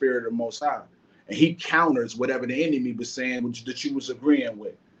or the Spirit of the Most High, and He counters whatever the enemy was saying, that you was agreeing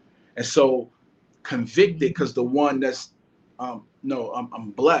with. And so convicted because the one that's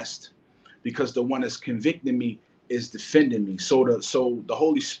I'm blessed because the one that's convicting me is defending me. So the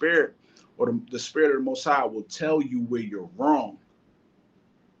Holy Spirit or the Spirit of the Most High will tell you where you're wrong,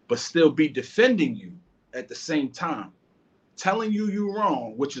 but still be defending you at the same time, telling you you're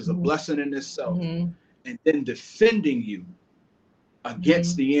wrong, which is a blessing in itself, and then defending you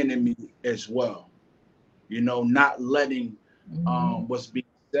against the enemy as well. You know, not letting what's being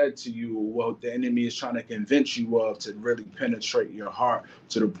said to you, what the enemy is trying to convince you of, to really penetrate your heart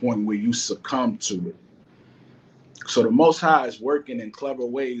to the point where you succumb to it. So the Most High is working in clever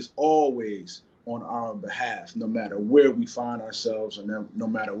ways always on our behalf, no matter where we find ourselves and no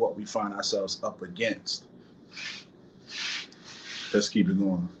matter what we find ourselves up against. Let's keep it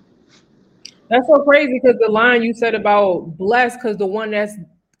going. That's so crazy, because the line you said about blessed, because the one that's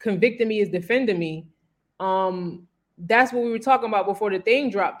convicting me is defending me. That's what we were talking about before the thing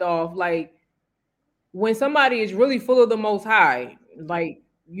dropped off. Like, when somebody is really full of the Most High, like,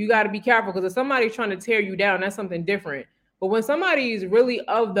 you got to be careful, because if somebody's trying to tear you down, that's something different. But when somebody is really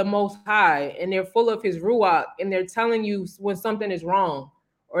of the Most High and they're full of his Ruach and they're telling you when something is wrong,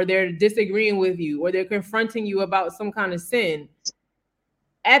 or they're disagreeing with you, or they're confronting you about some kind of sin,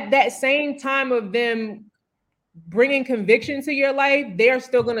 at that same time of them bringing conviction to your life, they're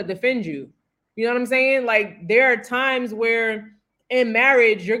still going to defend you. You know what I'm saying? Like, there are times where in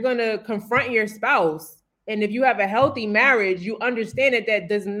marriage, you're going to confront your spouse. And if you have a healthy marriage, you understand that that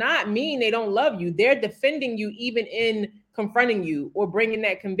does not mean they don't love you. They're defending you even in confronting you or bringing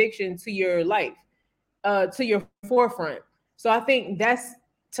that conviction to your life, to your forefront. So I think that's,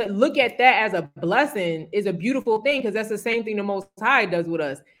 to look at that as a blessing is a beautiful thing, because that's the same thing the Most High does with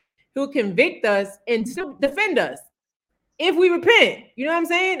us. He'll convict us and still defend us if we repent. You know what I'm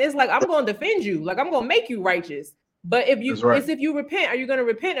saying? It's like, I'm going to defend you. Like, I'm going to make you righteous. But if you, it's if you repent, are you going to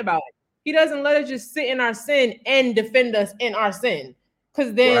repent about it? He doesn't let us just sit in our sin and defend us in our sin,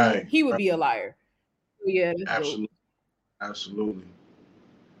 because then he would be a liar. Yeah, absolutely. Absolutely.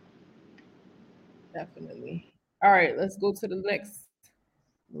 Definitely. All right, let's go to the next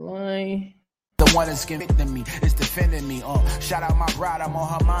line. The one that's convicting me is defending me. Shout out my bride, I'm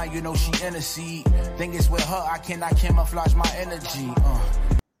on her mind, you know she intercede. Think it's with her, I cannot camouflage my energy.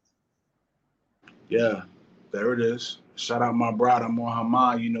 Yeah, there it is. Shout out my bride, I'm on her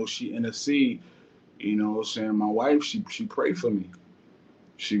mind, you know she intercede. You know what I'm saying? My wife, she prayed for me.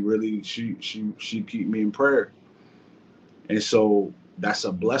 She really, she keep me in prayer. And so that's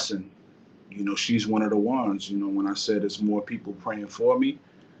a blessing. You know, she's one of the ones, you know, when I said it's more people praying for me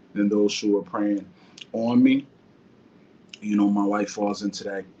than those who are praying on me. You know, my wife falls into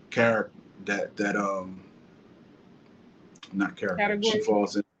that character, not character. Category. She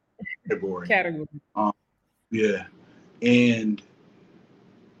falls in category. Yeah. And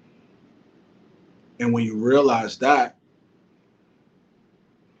when you realize that,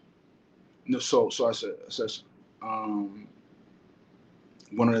 so I said,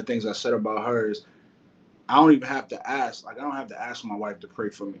 one of the things I said about her is, I don't even have to ask. Like, I don't have to ask my wife to pray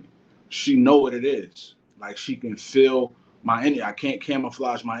for me. She know what it is. Like, she can feel my energy. I can't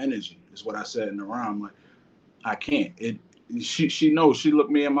camouflage my energy, is what I said in the rhyme. Like, I can't. She knows. She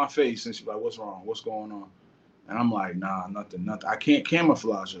looked me in my face and she's like, "What's wrong? What's going on?" And I'm like, "Nah, nothing. I can't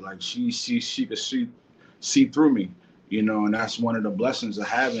camouflage it." Like, she could see through me, you know. And that's one of the blessings of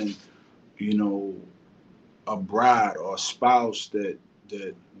having, you know, a bride or a spouse that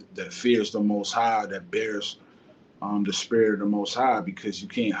fears the Most High, that bears the Spirit of the Most High, because you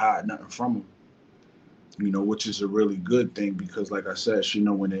can't hide nothing from them. You know, which is a really good thing, because like I said, she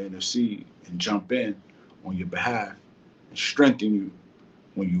know when to intercede and jump in on your behalf and strengthen you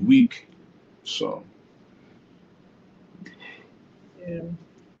when you're weak. So yeah.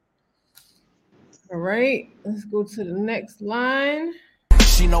 All right, let's go to the next line.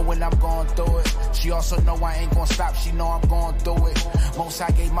 She know when I'm going through it. She also know I ain't gonna stop. She know I'm going through it. Most I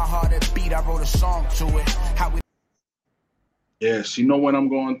gave my heart a beat. I wrote a song to it. Yeah, she know when I'm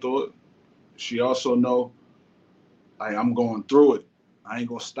going through it. She also know, like, I'm going through it. I ain't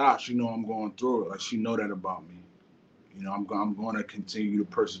gonna stop. She know I'm going through it. Like, she know that about me. You know, I'm going to continue to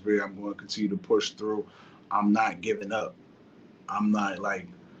persevere. I'm going to continue to push through. I'm not giving up. I'm not, like,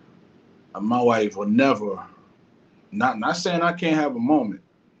 my wife will never. Not saying I can't have a moment,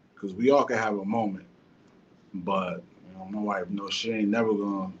 because we all can have a moment. But, you know, my wife knows she ain't never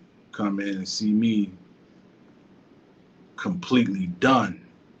gonna come in and see me completely done,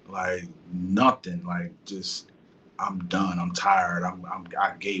 like nothing, like just I'm done. I'm tired.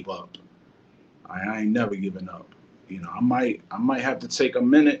 I gave up. I ain't never giving up. You know, I might have to take a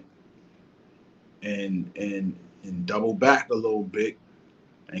minute and double back a little bit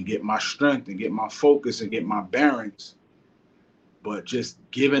and get my strength and get my focus and get my bearings. But just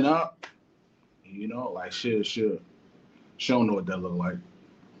giving up, you know, like she don't know what that look like.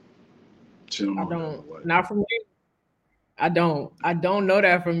 She don't I know that don't. way. Not from you. I don't. I don't know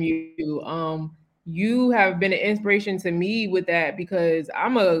that from you. You have been an inspiration to me with that because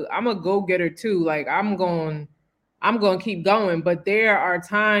I'm a go-getter too. Like I'm going to keep going, but there are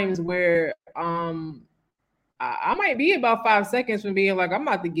times where I might be about 5 seconds from being like I'm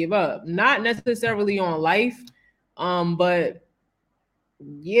about to give up. Not necessarily on life, but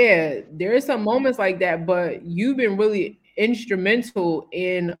yeah, there is some moments like that. But you've been really instrumental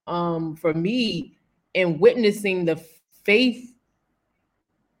in for me in witnessing the faith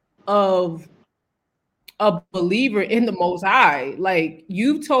of a believer in the Most High. Like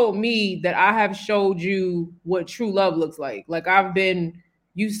you've told me that I have showed you what true love looks like.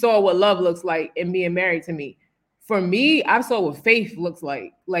 You saw what love looks like in being married to me. For me, I saw what faith looks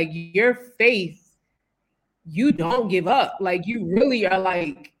like. Like your faith, you don't give up. Like you really are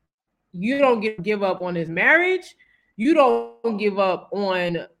like, you don't give up on this marriage. You don't give up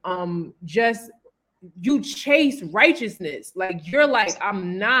on just you chase righteousness. Like you're like,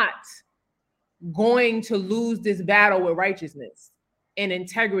 I'm not going to lose this battle with righteousness and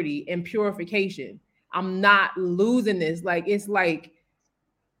integrity and purification. I'm not losing this. Like it's like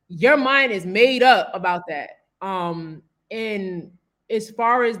your mind is made up about that. And as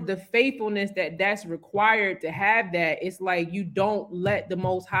far as the faithfulness that's required to have that, it's like you don't let the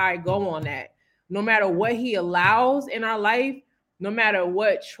Most High go on that. No matter what He allows in our life, no matter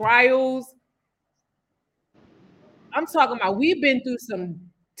what trials, I'm talking about, we've been through some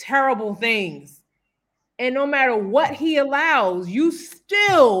terrible things. And no matter what He allows, you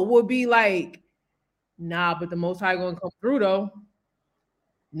still will be like, nah, but the Most High gonna come through though.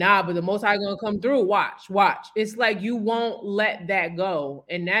 Nah, but the Most High gonna come through. Watch. It's like you won't let that go,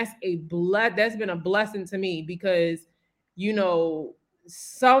 and that's been a blessing to me because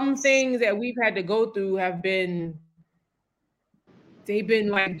some things that we've had to go through they've been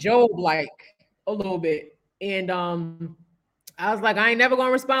like Job, like a little bit, and I was like, I ain't never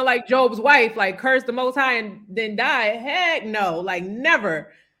gonna respond like Job's wife, like curse the Most High and then die. Heck no, like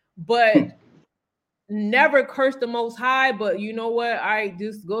never. But never curse the Most High, but you know what? I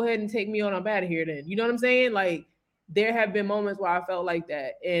just go ahead and take me on up out of here then. You know what I'm saying? Like there have been moments where I felt like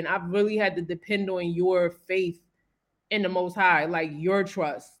that. And I've really had to depend on your faith in the Most High, like your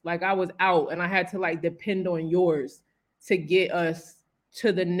trust. Like I was out and I had to like depend on yours to get us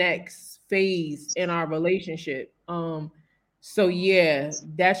to the next phase in our relationship. So yeah,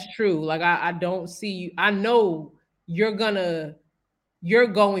 that's true. Like I don't see you. I know you're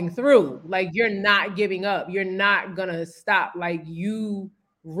going through, like you're not giving up, you're not gonna stop, like you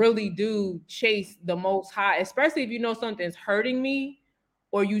really do chase the Most High, especially if you know something's hurting me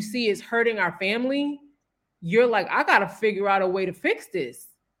or you see it's hurting our family. You're like, I gotta figure out a way to fix this.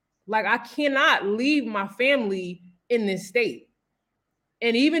 Like I cannot leave my family in this state.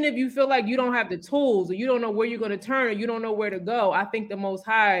 And even if you feel like you don't have the tools or you don't know where you're going to turn or you don't know where to go, I think the Most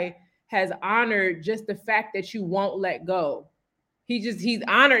High has honored just the fact that you won't let go. He's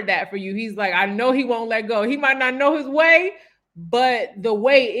honored that for you. He's like, I know He won't let go. He might not know His way, but the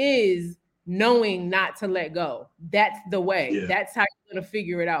way is knowing not to let go. That's the way. Yeah. That's how you're going to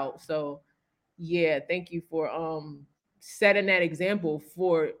figure it out. So yeah, thank you for setting that example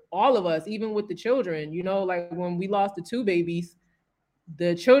for all of us, even with the children. Like when we lost the two babies,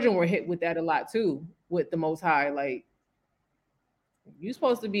 the children were hit with that a lot too, with the Most High. Like, you're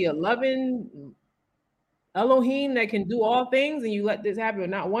supposed to be a loving Elohim that can do all things, and you let this happen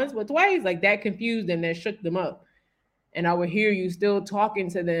not once but twice. Like that confused them, that shook them up. And I would hear you still talking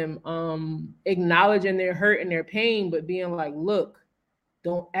to them, acknowledging their hurt and their pain, but being like, look,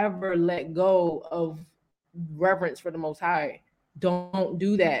 don't ever let go of reverence for the Most High. Don't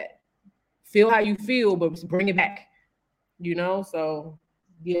do that. Feel how you feel, but bring it back. So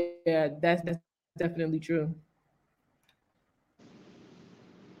yeah, that's definitely true.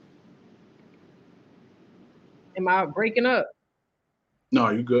 Am I breaking up? No,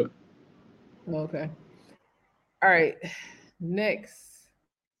 you good. Okay. All right. Next.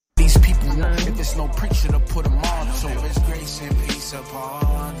 These people know if there's no preacher to put them on, so there's grace and peace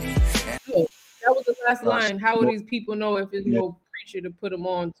upon me. Oh, that was the last line. How will these people know if there's no preacher to put them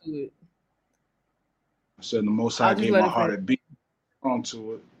on to it? I said the Most High gave my heart a beat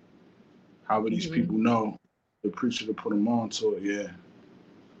onto it. How would these people know the preacher to put them onto it? Yeah.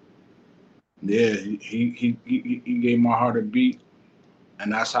 Yeah, he gave my heart a beat,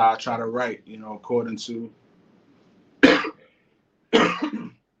 and that's how I try to write, according to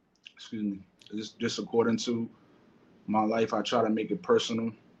excuse me, just according to my life. I try to make it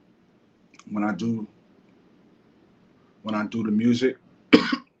personal when I do the music,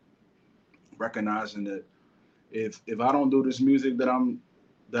 recognizing that if I don't do this music that I'm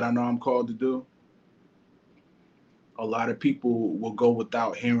that I know I'm called to do, a lot of people will go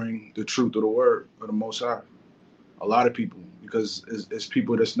without hearing the truth of the word of the Most High. A lot of people, because it's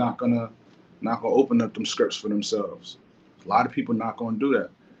people that's not gonna open up them scripts for themselves. A lot of people not gonna do that.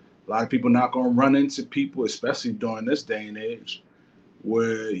 A lot of people not gonna run into people, especially during this day and age,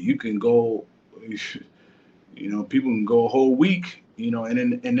 where you can go, people can go a whole week, and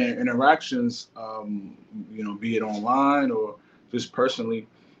in their interactions, be it online or just personally,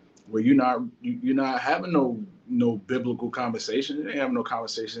 where you're not having no biblical conversations. You ain't having no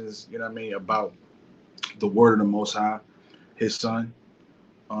conversations, about the word of the Most High, His Son,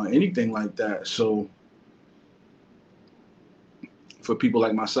 anything like that. So for people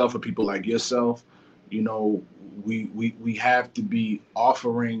like myself, for people like yourself, we have to be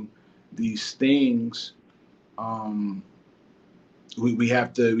offering these things. We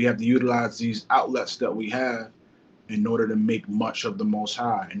have to utilize these outlets that we have in order to make much of the Most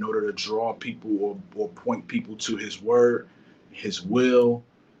High, in order to draw people or point people to His word, His will,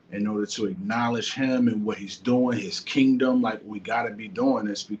 in order to acknowledge Him and what He's doing, His kingdom. Like, we got to be doing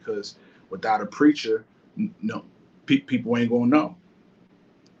this, because without a preacher, people ain't gonna know.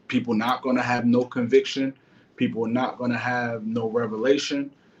 People not gonna have no conviction. People are not gonna have no revelation.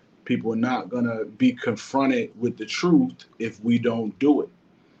 People are not gonna be confronted with the truth if we don't do it.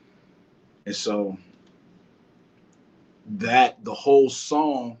 And so that the whole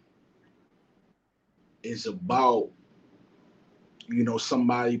song is about,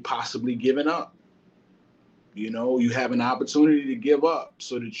 somebody possibly giving up. You have an opportunity to give up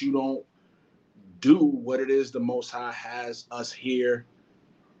so that you don't do what it is the Most High has us here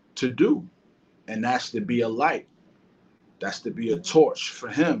to do. And that's to be a light. That's to be a torch for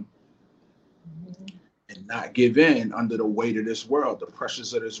Him, and not give in under the weight of this world. The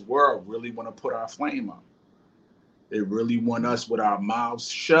pressures of this world really want to put our flame up. They really want us with our mouths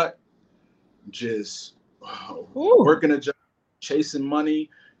shut, just working a job, chasing money,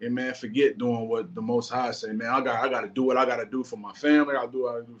 and forget doing what the Most High say. Man, I got to do what I got to do for my family. I do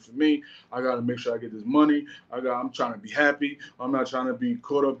what I do for me. I got to make sure I get this money. I'm trying to be happy. I'm not trying to be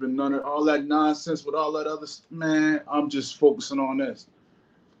caught up in none of all that nonsense with all that other man. I'm just focusing on this.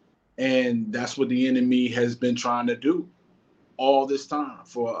 And that's what the enemy has been trying to do all this time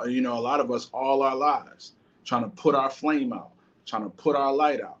for, a lot of us, all our lives, trying to put our flame out, trying to put our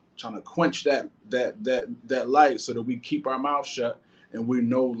light out, trying to quench that light so that we keep our mouth shut and we're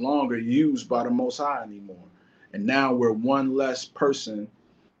no longer used by the Most High anymore. And now we're one less person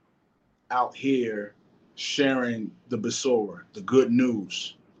out here sharing the Besorah, the good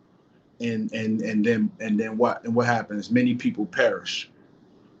news. And then what happens? Many people perish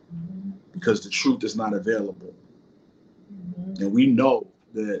because the truth is not available. And we know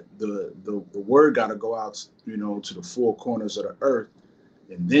that the word got to go out, to the four corners of the earth,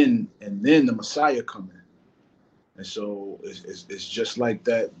 and then the Messiah come in. And so it's just like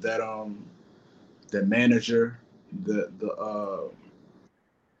that manager, the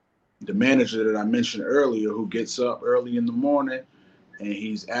manager that I mentioned earlier, who gets up early in the morning and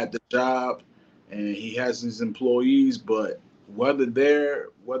he's at the job and he has his employees, but whether they're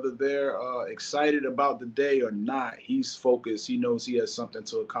excited about the day or not, he's focused. He knows he has something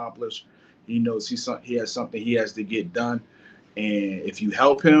to accomplish. He knows he has something he has to get done. And if you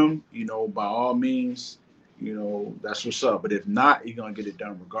help him, by all means, that's what's up. But if not, you're gonna get it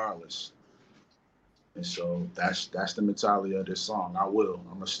done regardless. And so that's the mentality of this song. I'm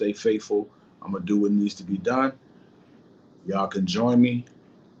gonna stay faithful. I'm gonna do what needs to be done. Y'all can join me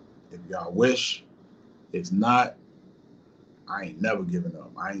if y'all wish. If not, I ain't never giving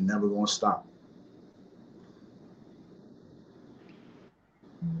up. I ain't never gonna stop.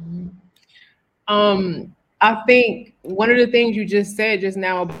 I think one of the things you just said just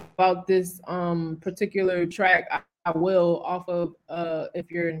now about this particular track, I will, off of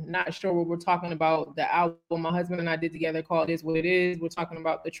if you're not sure what we're talking about, the album my husband and I did together called Is What It Is. We're talking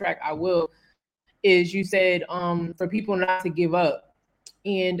about the track I Will. Is you said for people not to give up.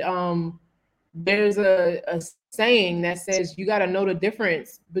 And there's a saying that says you got to know the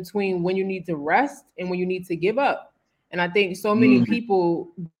difference between when you need to rest and when you need to give up. And I think so many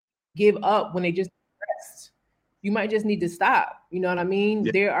people give up when they just rest. You might just need to stop. You know what I mean?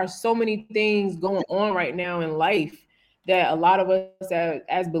 Yeah. There are so many things going on right now in life that a lot of us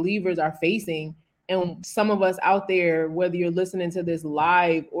as believers are facing. And some of us out there, whether you're listening to this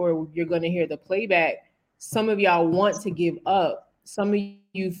live or you're going to hear the playback, some of y'all want to give up. Some of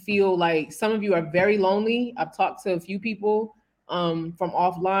you feel like, some of you are very lonely. I've talked to a few people from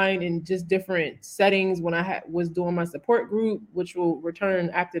offline in just different settings when I was doing my support group, which will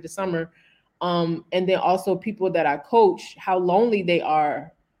return after the summer. And then also people that I coach, how lonely they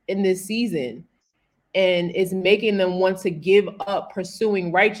are in this season. And it's making them want to give up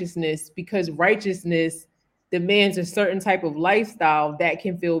pursuing righteousness because righteousness demands a certain type of lifestyle that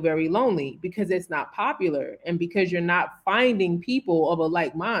can feel very lonely because it's not popular and because you're not finding people of a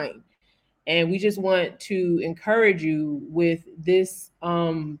like mind. And we just want to encourage you with this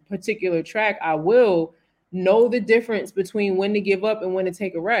particular track. I will know the difference between when to give up and when to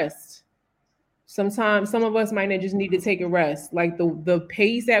take a rest. Sometimes some of us might not just need to take a rest. Like the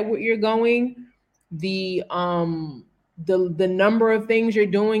pace at what you're going, the number of things you're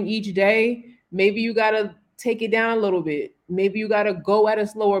doing each day, maybe you gotta take it down a little bit. Maybe you gotta go at a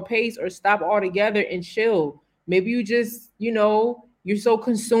slower pace or stop altogether and chill. Maybe you just, you're so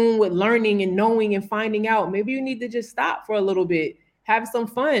consumed with learning and knowing and finding out. Maybe you need to just stop for a little bit, have some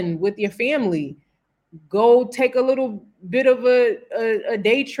fun with your family, go take a little bit of a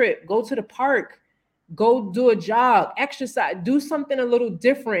day trip, go to the park, go do a jog, exercise, do something a little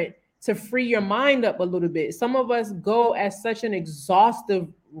different to free your mind up a little bit. Some of us go at such an exhaustive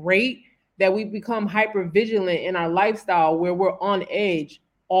rate that we become hyper vigilant in our lifestyle where we're on edge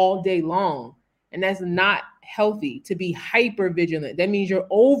all day long. And that's not healthy to be hyper vigilant. That means you're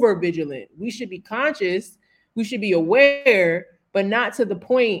over vigilant. We should be conscious, we should be aware, but not to the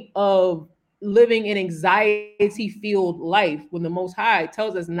point of living an anxiety filled life when the Most High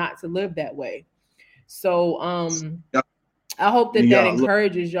tells us not to live that way. So I hope that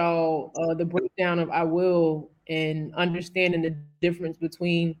encourages y'all the breakdown of I will and understanding the difference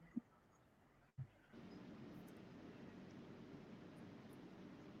between.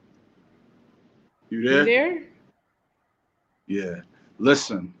 You there? You there? Yeah.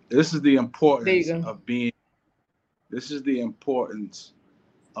 Listen, this is the importance of being. This is the importance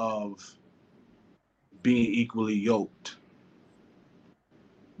of being equally yoked.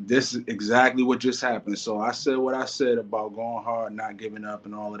 This is exactly what just happened. So I said what I said about going hard, not giving up,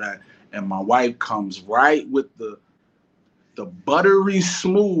 and all of that. And my wife comes right with the buttery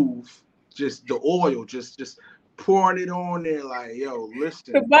smooth, just the oil, just pouring it on there like, yo,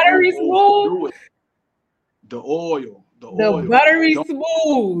 listen. The buttery smooth. The oil. The buttery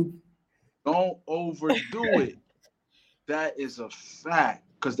smooth. Don't overdo it. That is a fact.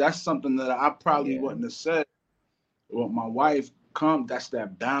 Because that's something that I probably wouldn't have said. Well, my wife that's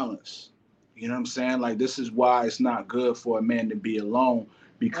that balance. You know what I'm saying? Like, this is why it's not good for a man to be alone,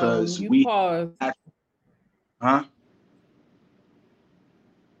 because pause. Huh?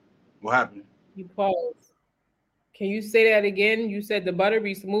 What happened? You pause. Can you say that again? You said the butter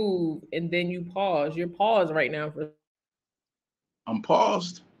be smooth, and then you pause. You're paused right now. I'm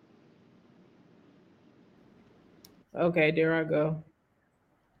paused. Okay, there I go.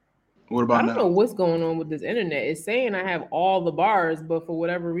 What about now? I don't know what's going on with this internet. It's saying I have all the bars, but for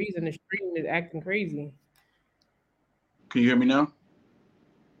whatever reason, the stream is acting crazy. Can you hear me now?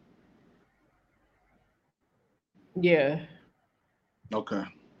 Yeah. Okay.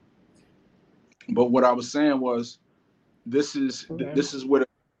 But what I was saying was, this is where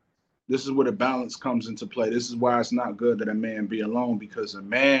the balance comes into play. This is why it's not good that a man be alone, because a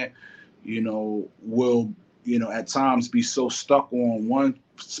man, will, at times be so stuck on one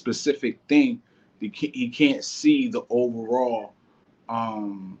specific thing, he can't see the overall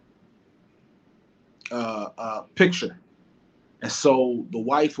picture. And so the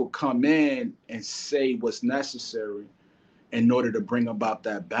wife will come in and say what's necessary in order to bring about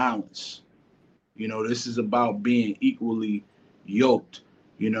that balance. This is about being equally yoked.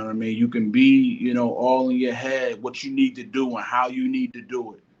 You know what I mean? You can be, all in your head what you need to do and how you need to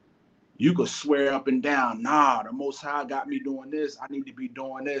do it. You could swear up and down, nah, the Most High got me doing this, I need to be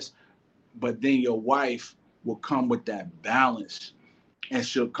doing this. But then your wife will come with that balance, and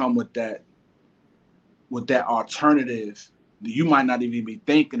she'll come with that alternative that you might not even be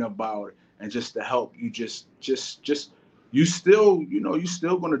thinking about, and just to help you you still, you're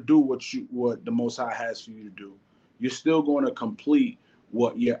still going to do what the Most High has for you to do. You're still going to complete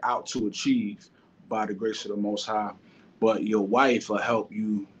what you're out to achieve by the grace of the Most High. But your wife will help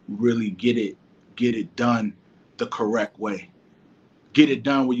you really get it done the correct way. Get it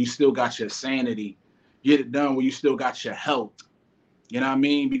done where you still got your sanity. Get it done where you still got your health. You know what I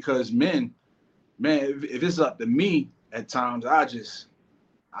mean? Because man, if it's up to me, at times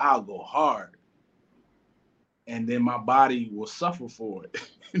I'll go hard. And then my body will suffer for it.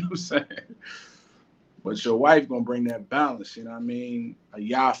 You know what I'm saying? But your wife gonna bring that balance, you know what I mean? A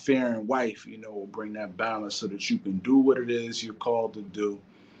Yah-fearing wife, will bring that balance so that you can do what it is you're called to do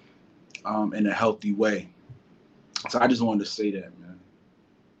in a healthy way. So I just wanted to say that, man.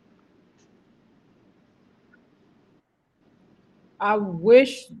 I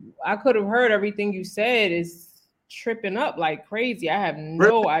wish I could have heard everything you said. Is tripping up like crazy. I have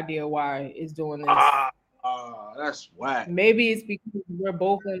no idea why it's doing this. That's whack. Maybe it's because we're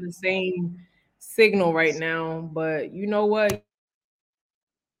both on the same signal right now, but you know what?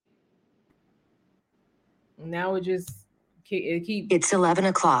 Now it keep. It's 11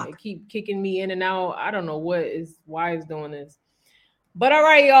 o'clock. It keep kicking me in and out. I don't know why it's doing this. But all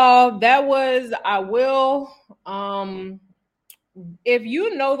right, y'all. That was I Will. If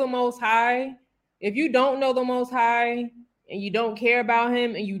you know the Most High, if you don't know the Most High and you don't care about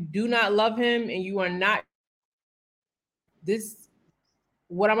him and you do not love him and you are not,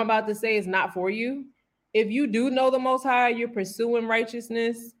 what I'm about to say is not for you. If you do know the Most High, you're pursuing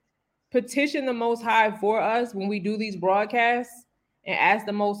righteousness, petition the Most High for us when we do these broadcasts and ask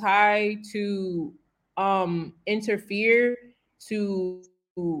the Most High to interfere, to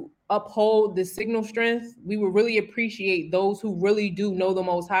uphold the signal strength. We would really appreciate those who really do know the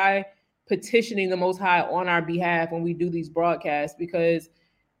Most High petitioning the Most High on our behalf when we do these broadcasts, because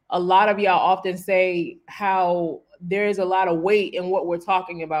a lot of y'all often say how there's a lot of weight in what we're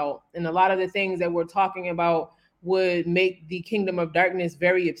talking about, and a lot of the things that we're talking about would make the kingdom of darkness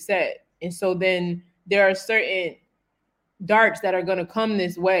very upset. And so then there are certain darks that are going to come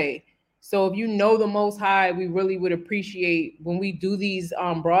this way. So if you know the Most High, we really would appreciate when we do these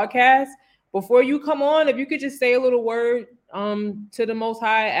broadcasts, before you come on, if you could just say a little word to the Most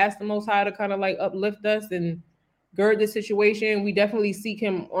High, ask the Most High to kind of like uplift us and gird the situation. We definitely seek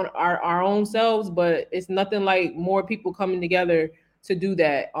him on our own selves, but it's nothing like more people coming together to do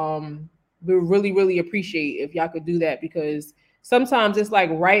that. We really, really appreciate if y'all could do that, because sometimes it's like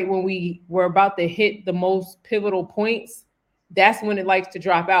right when we're about to hit the most pivotal points, that's when it likes to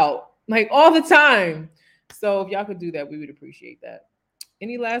drop out, like all the time. So if y'all could do that, we would appreciate that.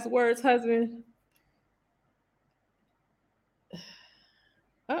 Any last words, husband?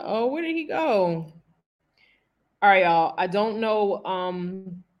 Uh-oh, where did he go? All right, y'all. I don't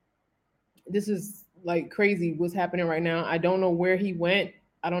know. This is like crazy what's happening right now. I don't know where he went.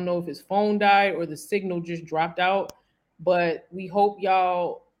 I don't know if his phone died or the signal just dropped out. But we hope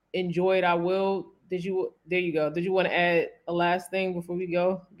y'all enjoyed I Will. There you go. Did you want to add a last thing before we get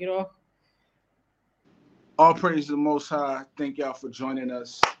off? All praise to the Most High. Thank y'all for joining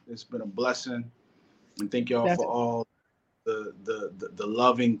us. It's been a blessing. And thank y'all for all the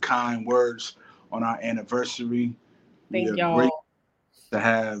loving, kind words on our anniversary. Thank y'all. Great to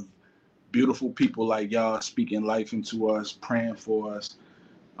have beautiful people like y'all speaking life into us, praying for us.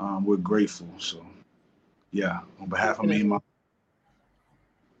 We're grateful. So, yeah, on behalf of me and my.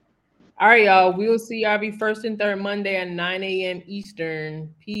 All right, y'all. We will see y'all every first and third Monday at 9 a.m.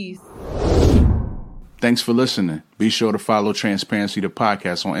 Eastern. Peace. Thanks for listening. Be sure to follow Transparency the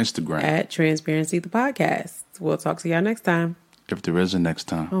Podcast on Instagram. At Transparency the Podcast. We'll talk to y'all next time. If there is a next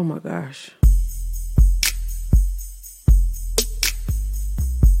time. Oh my gosh.